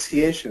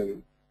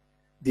differentiation.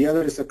 The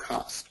other is the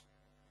cost.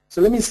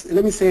 So let me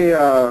say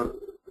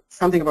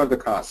something about the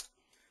cost.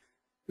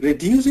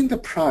 Reducing the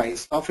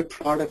price of a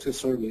product or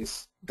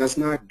service does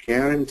not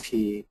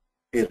guarantee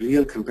a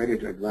real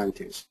competitive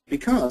advantage,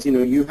 because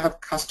you have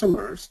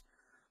customers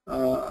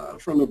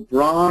from a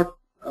broad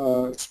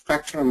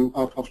spectrum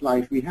of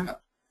life we have.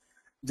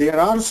 There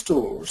are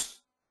stores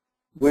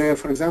where,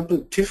 for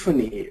example,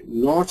 Tiffany,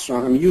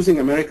 Nordstrom, I'm using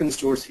American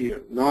stores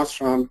here,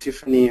 Nordstrom,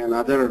 Tiffany, and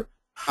other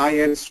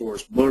high-end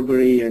stores,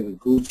 Burberry and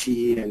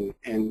Gucci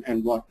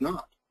and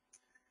whatnot.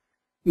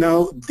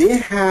 Now, they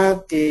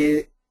have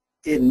a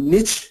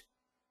niche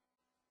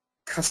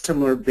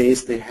customer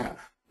base they have,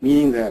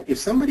 meaning that if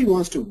somebody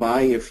wants to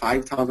buy a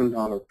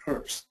 $5,000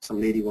 purse, some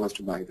lady wants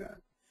to buy that,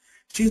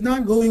 she's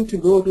not going to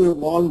go to a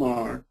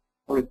Walmart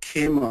or a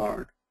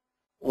Kmart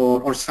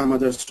or some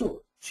other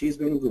store. She's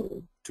going to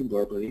go to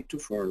Burberry, to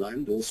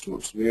Furlan, those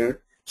stores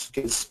where she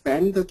can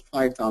spend that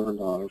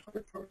 $5,000 for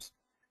a purse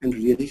and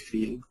really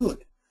feel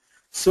good.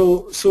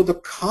 So the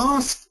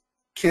cost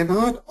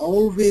cannot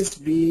always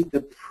be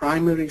the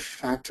primary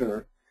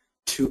factor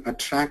to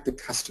attract the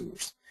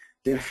customers.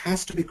 There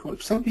has to be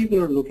quality. Some people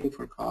are looking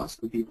for cost,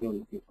 some people are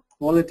looking for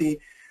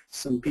quality,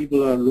 some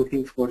people are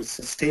looking for a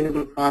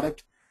sustainable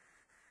product.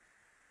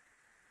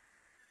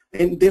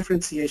 And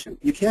differentiation.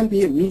 You can't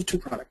be a me-too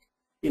product.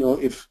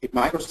 If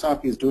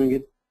Microsoft is doing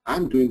it,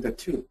 I'm doing that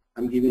too.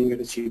 I'm giving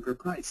it a cheaper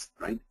price,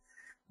 right?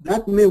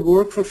 That may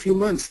work for a few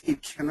months.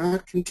 It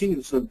cannot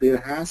continue. So there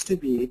has to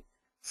be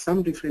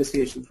some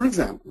differentiation. For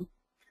example,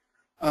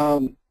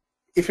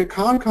 if a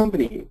car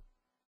company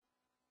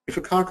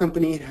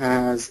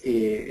has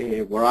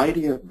a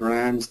variety of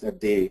brands that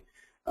they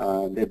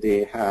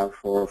have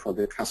for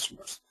their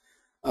customers,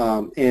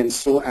 and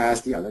so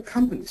as the other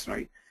companies,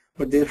 right?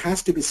 But there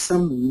has to be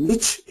some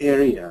niche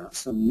area,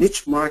 some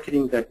niche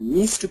marketing that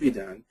needs to be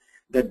done,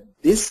 that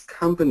this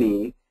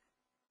company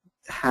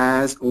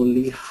has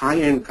only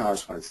high-end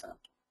cars, for example.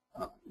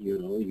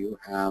 You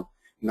have,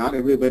 not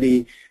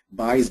everybody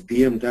buys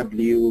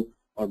BMW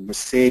or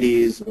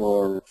Mercedes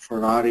or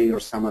Ferrari or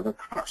some other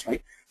cars,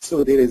 right?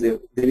 So there is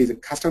a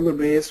customer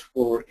base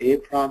for a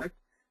product.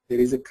 There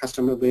is a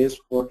customer base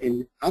for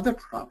another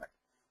product.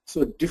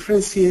 So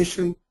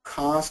differentiation,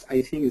 cost,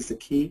 I think, is the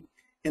key.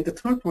 And the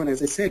third point,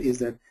 as I said, is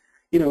that,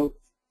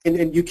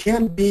 and you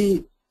can't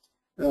be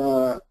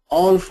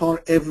all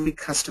for every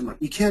customer.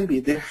 You can't be.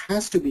 There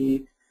has to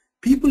be,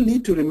 people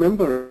need to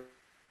remember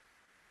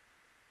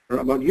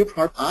about your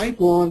product. I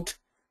want,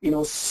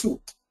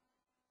 suit.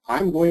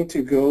 I'm going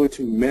to go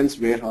to Men's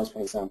Warehouse,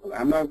 for example.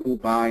 I'm not going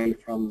to buy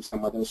from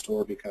some other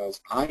store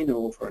because I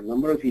know for a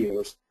number of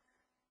years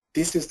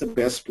this is the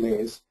best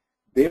place.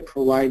 They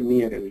provide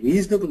me at a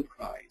reasonable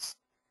price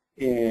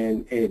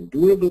and a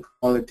durable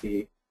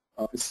quality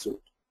of a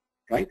suit,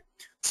 right?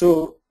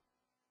 So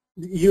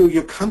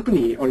your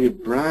company or your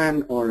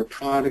brand or a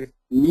product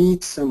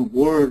needs some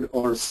word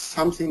or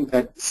something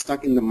that's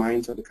stuck in the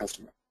minds of the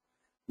customer.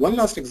 One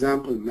last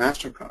example,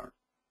 MasterCard.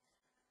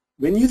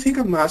 When you think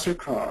of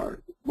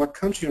MasterCard, what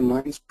comes to your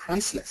mind is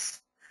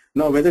priceless.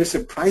 Now, whether it's a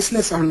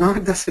priceless or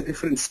not, that's a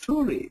different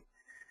story.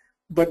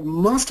 But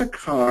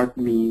MasterCard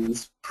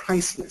means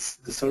priceless.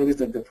 The service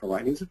that they're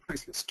providing is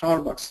priceless.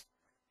 Starbucks,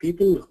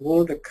 people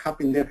hold a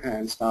cup in their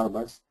hand,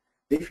 Starbucks,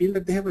 they feel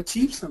that they have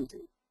achieved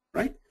something,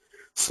 right?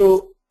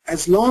 So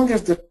as long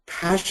as the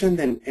passion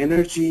and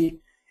energy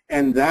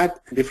and that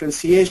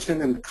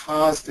differentiation and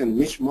cost and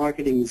niche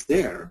marketing is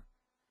there,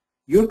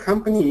 your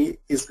company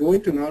is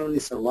going to not only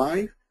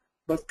survive,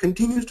 but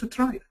continues to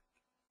thrive.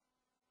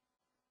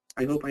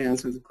 I hope I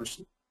answered the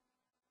question.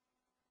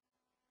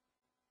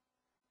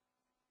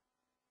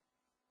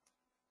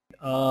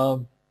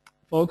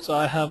 Folks,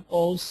 I have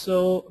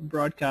also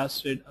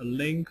broadcasted a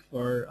link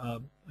for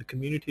a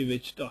community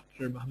which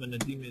Dr. Muhammad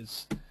Nadeem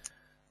is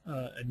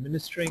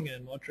administering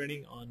and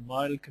moderating on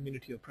Model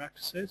Community of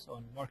Practices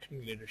on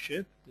Marketing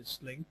Leadership. This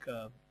link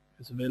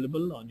is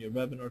available on your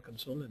webinar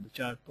console in the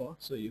chat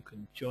box, so you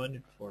can join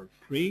it for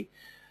free.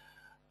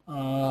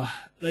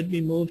 Let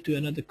me move to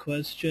another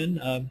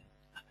question.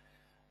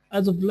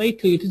 As of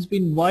lately, it has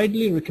been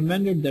widely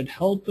recommended that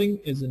helping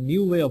is a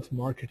new way of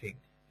marketing.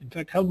 In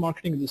fact, help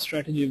marketing is a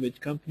strategy which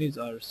companies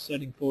are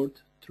setting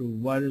forth through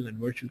viral and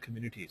virtual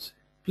communities.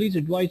 Please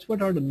advise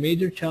what are the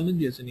major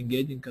challenges in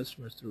engaging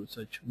customers through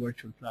such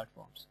virtual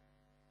platforms?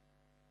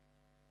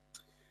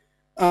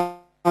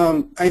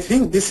 I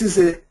think this is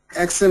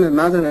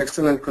another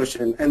excellent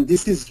question, and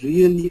this is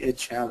really a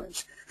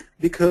challenge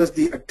because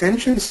the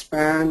attention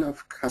span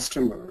of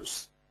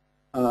customers,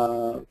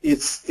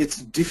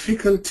 it's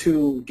difficult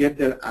to get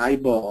their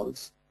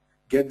eyeballs,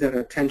 get their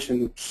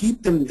attention,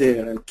 keep them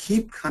there, and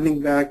keep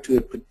coming back to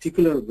a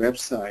particular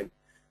website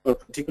or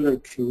particular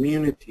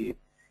community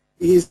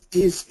is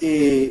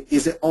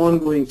an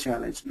ongoing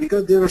challenge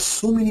because there are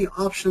so many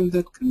options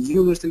that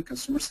consumers and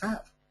customers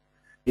have.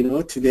 You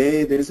know,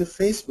 today there is a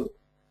Facebook,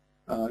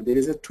 there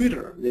is a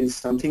Twitter, there is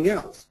something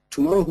else.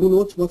 Tomorrow, who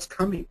knows what's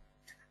coming?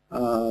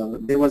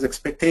 There was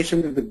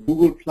expectation that the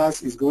Google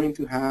Plus is going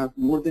to have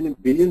more than 1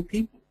 billion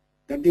people.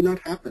 That did not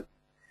happen.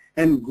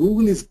 And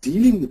Google is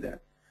dealing with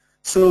that.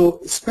 So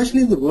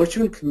especially in the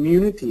virtual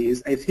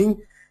communities, I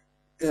think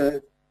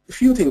a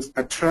few things,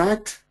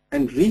 attract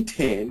and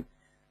retain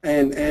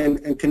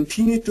and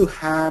continue to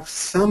have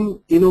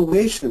some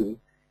innovation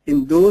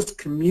in those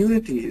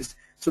communities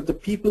so the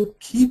people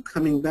keep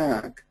coming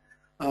back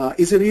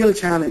is a real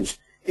challenge.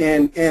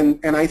 And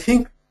I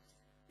think,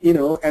 you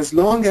know, as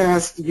long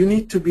as you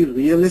need to be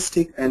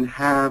realistic and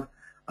have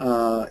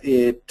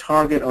a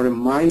target or a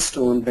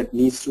milestone that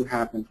needs to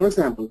happen. For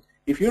example,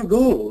 if your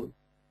goal,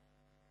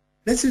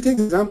 let's take the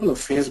example of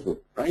Facebook,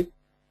 right?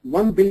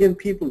 1 billion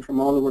people from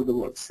all over the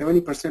world,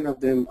 70% of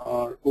them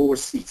are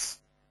overseas,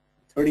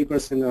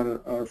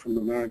 30% are from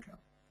America.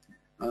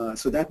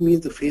 So that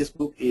means the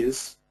Facebook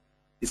is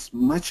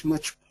much,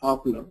 much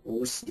popular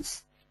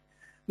overseas.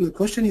 And the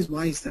question is,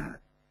 why is that?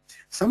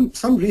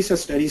 Some research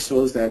study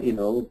shows that, you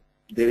know,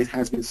 there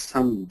has been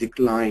some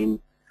decline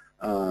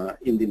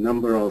in the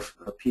number of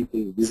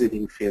people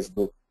visiting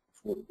Facebook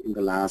in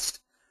the last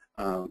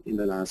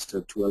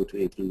 12 to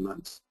 18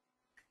 months.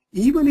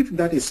 Even if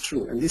that is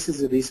true, and this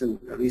is a reason,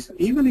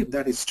 even if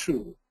that is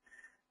true,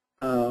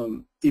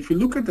 if you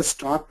look at the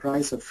stock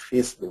price of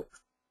Facebook,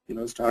 you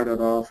know, started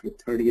off with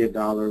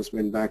 $38,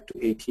 went back to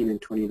 $18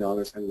 and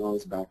 $20, and now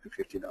it's back to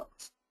 $50.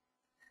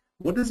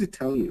 What does it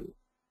tell you?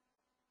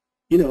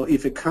 You know,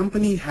 if a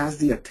company has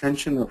the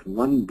attention of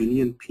 1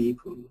 billion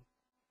people,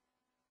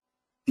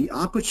 the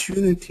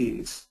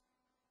opportunities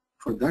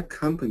for that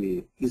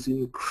company is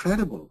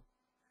incredible.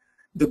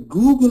 The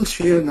Google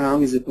share now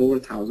is at over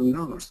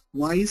 $1,000.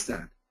 Why is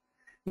that?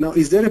 Now,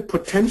 is there a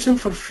potential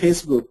for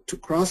Facebook to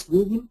cross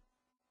Google?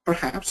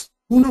 Perhaps.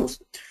 Who knows?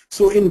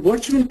 So in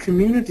virtual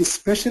communities,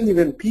 especially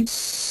when people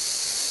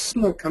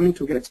are coming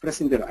together,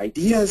 expressing their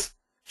ideas,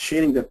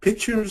 sharing their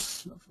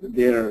pictures,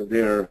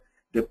 their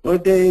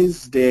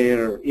birthdays,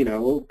 their, you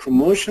know,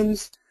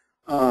 promotions,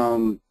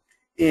 and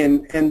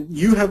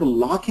you have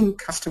locking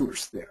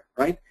customers there,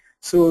 right?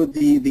 So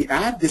the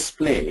ad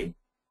display,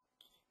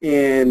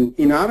 and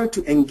in order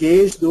to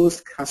engage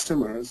those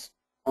customers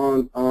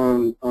on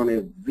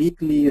a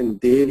weekly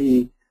and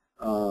daily,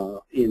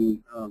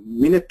 in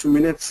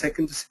minute-to-minute,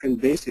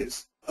 second-to-second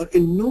basis, are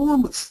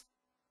enormous.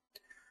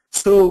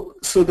 So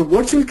the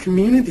virtual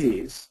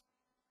communities,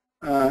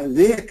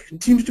 they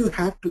continue to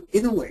have to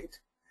innovate,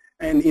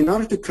 and in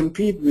order to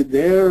compete with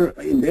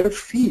in their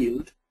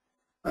field,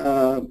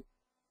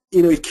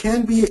 you know, it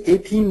can be an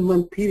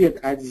 18-month period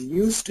as it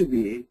used to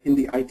be in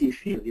the IT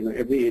field. You know,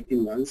 every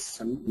 18 months,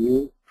 some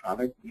new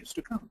product used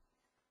to come.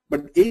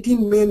 But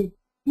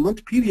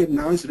 18-month period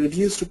now is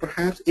reduced to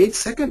perhaps 8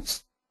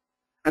 seconds.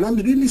 And I'm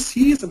really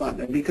serious about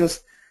that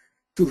because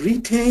to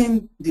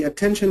retain the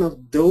attention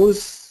of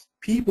those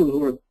people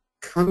who are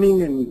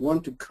coming and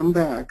want to come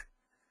back,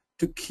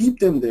 to keep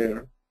them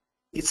there,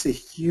 it's a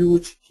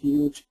huge,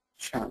 huge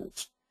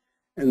challenge.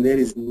 And there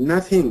is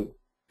nothing,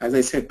 as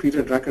I said,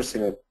 Peter Drucker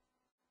said,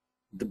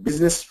 the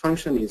business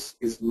function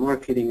is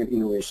marketing and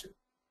innovation.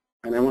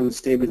 And I want to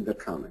stay with that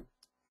comment.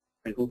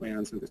 I hope I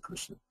answered this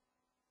question.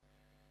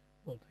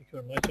 Well, thank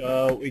you very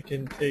much. We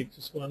can take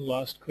just one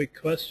last quick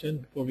question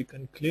before we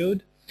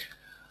conclude.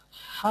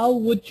 How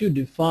would you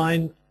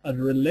define a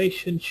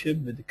relationship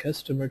with the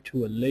customer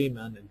to a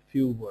layman in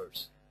few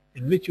words,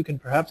 in which you can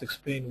perhaps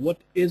explain what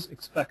is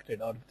expected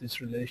out of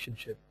this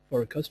relationship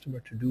for a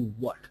customer to do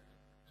what?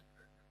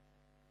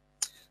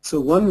 So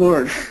one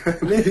word,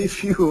 maybe a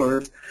few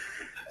words.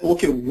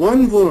 Okay,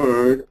 one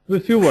word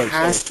with few words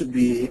has to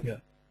be, yeah.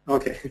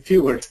 Okay, a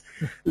few words.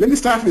 Let me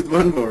start with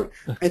one word.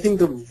 I think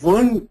the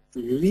one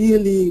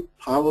really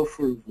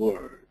powerful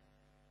word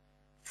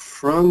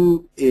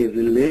from a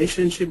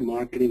relationship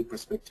marketing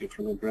perspective,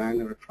 from a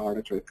brand or a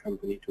product or a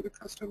company to the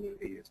customer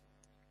is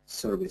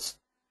service.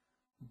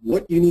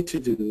 What you need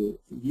to do,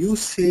 you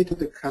say to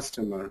the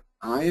customer,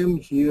 I am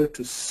here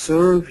to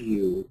serve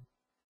you,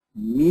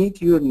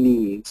 meet your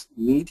needs,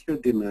 meet your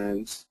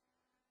demands,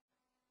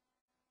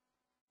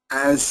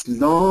 as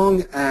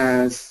long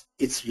as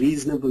it's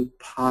reasonably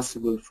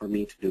possible for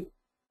me to do.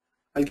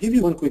 I'll give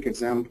you one quick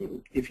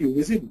example. If you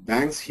visit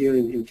banks here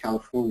in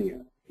California,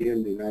 here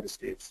in the United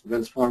States,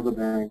 Wells Fargo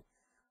Bank,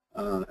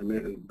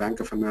 Bank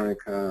of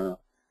America,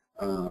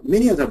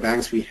 many other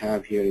banks we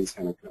have here in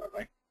Santa Clara,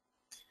 right?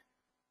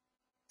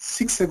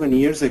 6-7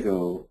 years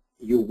ago,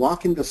 you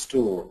walk in the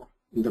store,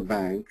 in the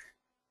bank,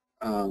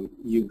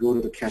 you go to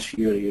the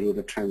cashier, you do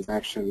the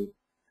transaction,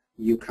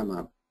 you come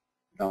up.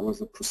 That was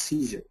the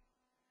procedure.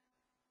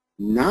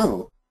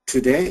 Now,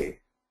 today,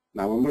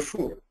 November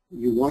 4th,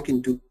 you walk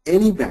into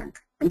any bank.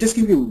 I'm just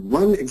giving you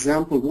one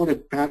example, what a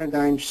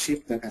paradigm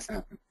shift that has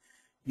happened.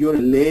 You're a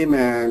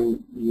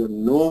layman, you're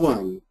no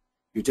one,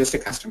 you're just a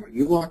customer.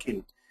 You walk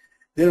in.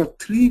 There are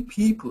 3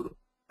 people,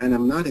 and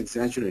I'm not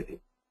exaggerating,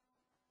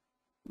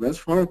 Wells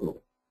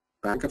Fargo,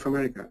 Bank of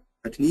America,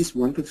 at least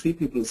 1 to 3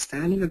 people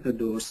standing at the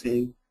door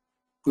saying,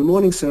 good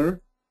morning,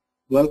 sir.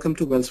 Welcome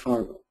to Wells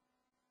Fargo.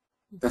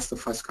 That's the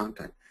first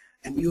contact.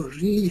 And you're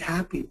really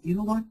happy. You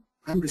know what?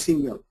 I'm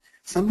receiving help.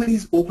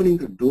 Somebody's opening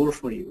the door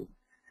for you.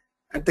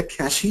 At the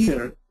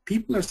cashier,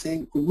 people are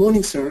saying, good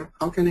morning, sir.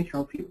 How can I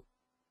help you?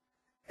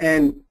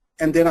 And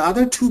there are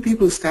other 2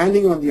 people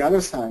standing on the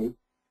other side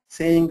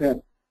saying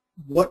that,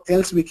 what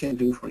else we can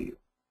do for you?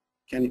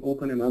 Can we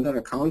open another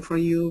account for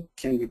you?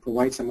 Can we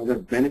provide some other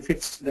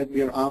benefits that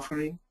we are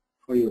offering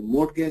for your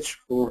mortgage,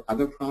 for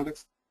other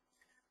products?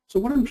 So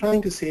what I'm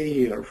trying to say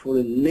here, for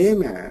a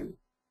layman,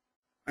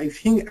 I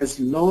think as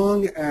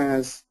long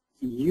as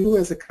you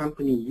as a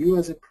company, you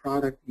as a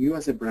product, you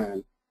as a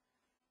brand,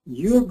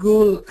 your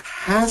goal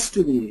has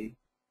to be,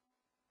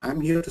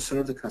 I'm here to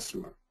serve the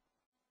customer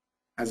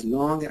as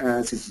long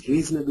as it's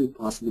reasonably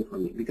possible for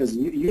me, because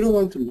you don't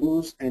want to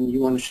lose and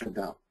you want to shut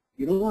down.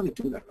 You don't want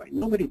to do that, right?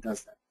 Nobody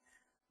does that.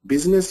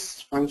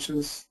 Business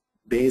functions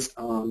based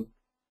on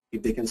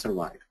if they can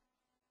survive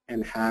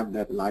and have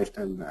that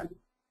lifetime value.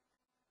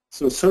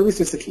 So service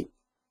is the key.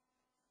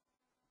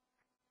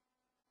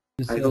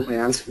 I hope I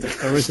answered that.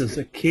 Service is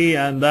the key,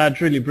 and that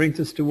really brings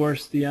us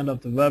towards the end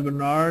of the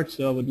webinar.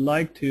 So I would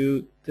like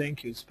to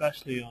thank you,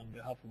 especially on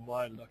behalf of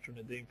WILE, Dr.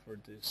 Nadeem, for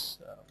this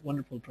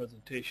wonderful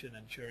presentation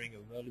and sharing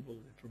of valuable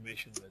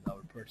information with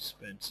our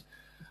participants.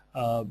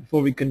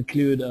 Before we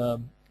conclude,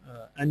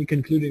 any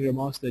concluding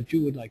remarks that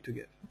you would like to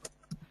give?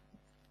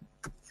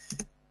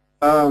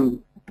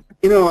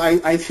 You know,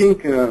 I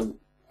think,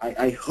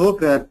 I hope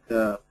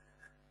that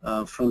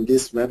from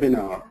this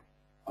webinar,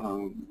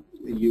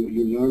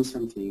 you learn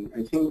something.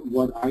 I think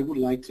what I would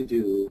like to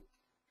do,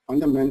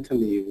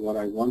 fundamentally, what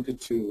I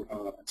wanted to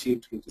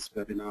achieve through this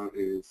webinar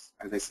is,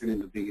 as I said in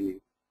the beginning,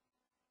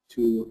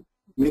 to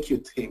make you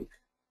think,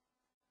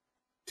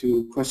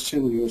 to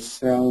question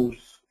yourself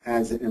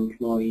as an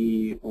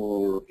employee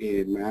or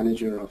a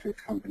manager of a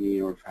company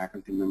or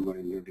faculty member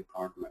in your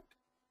department,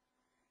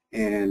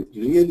 and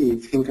really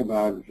think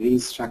about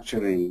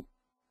restructuring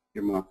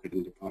your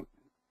marketing department.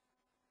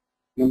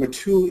 Number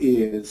 2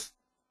 is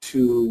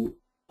to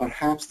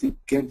perhaps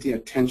get the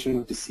attention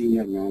of the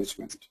senior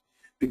management,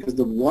 because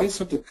the voice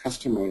of the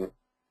customer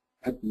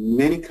at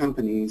many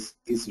companies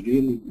is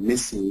really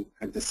missing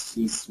at the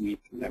C-suite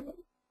level.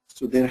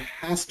 So there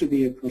has to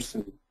be a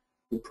person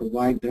who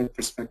provide their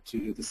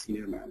perspective to the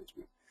senior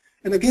management.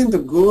 And again, the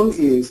goal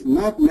is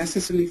not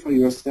necessarily for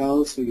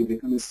yourself, so you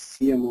become a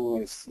CMO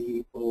or a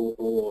COO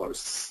or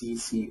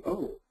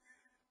CCO,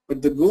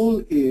 but the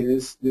goal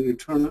is the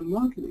return on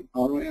marketing,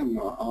 ROM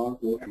or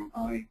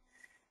ROMI.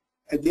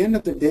 At the end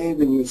of the day,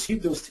 when you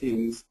achieve those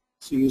things,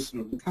 so you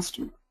serve the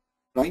customer,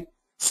 right?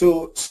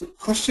 So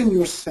question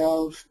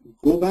yourself,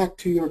 go back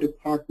to your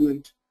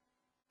department,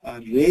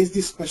 raise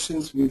these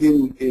questions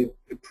within a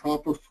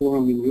proper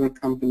forum in your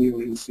company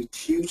or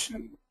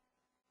institution,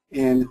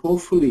 and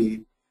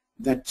hopefully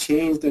that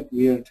change that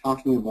we are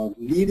talking about,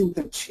 leading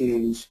that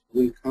change,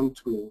 will come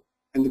through,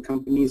 and the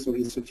companies or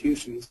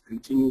institutions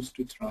continues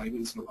to thrive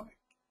and survive.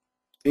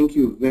 Thank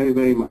you very,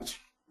 very much.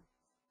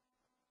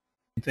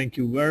 Thank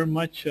you very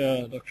much,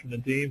 Dr.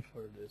 Nadeem,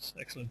 for this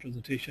excellent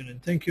presentation,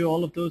 and thank you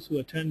all of those who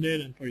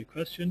attended and for your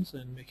questions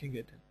and making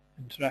it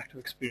an interactive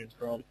experience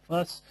for all of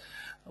us.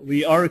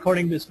 We are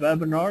recording this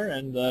webinar,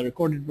 and the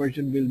recorded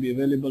version will be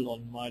available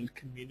on Mild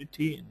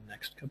Community in the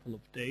next couple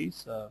of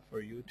days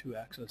for you to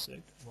access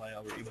it via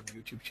our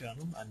YouTube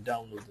channel and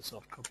download the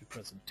soft copy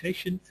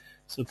presentation.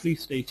 So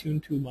please stay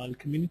tuned to Mild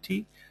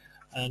Community.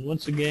 And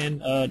once again,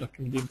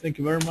 Dr. Nadeem, thank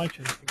you very much,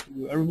 and thank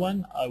you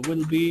everyone. I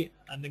will be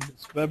ending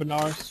this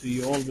webinar, so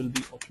you all will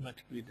be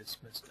automatically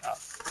dismissed out.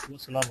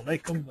 Wassalamu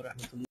alaikum wa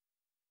rahmatullahi.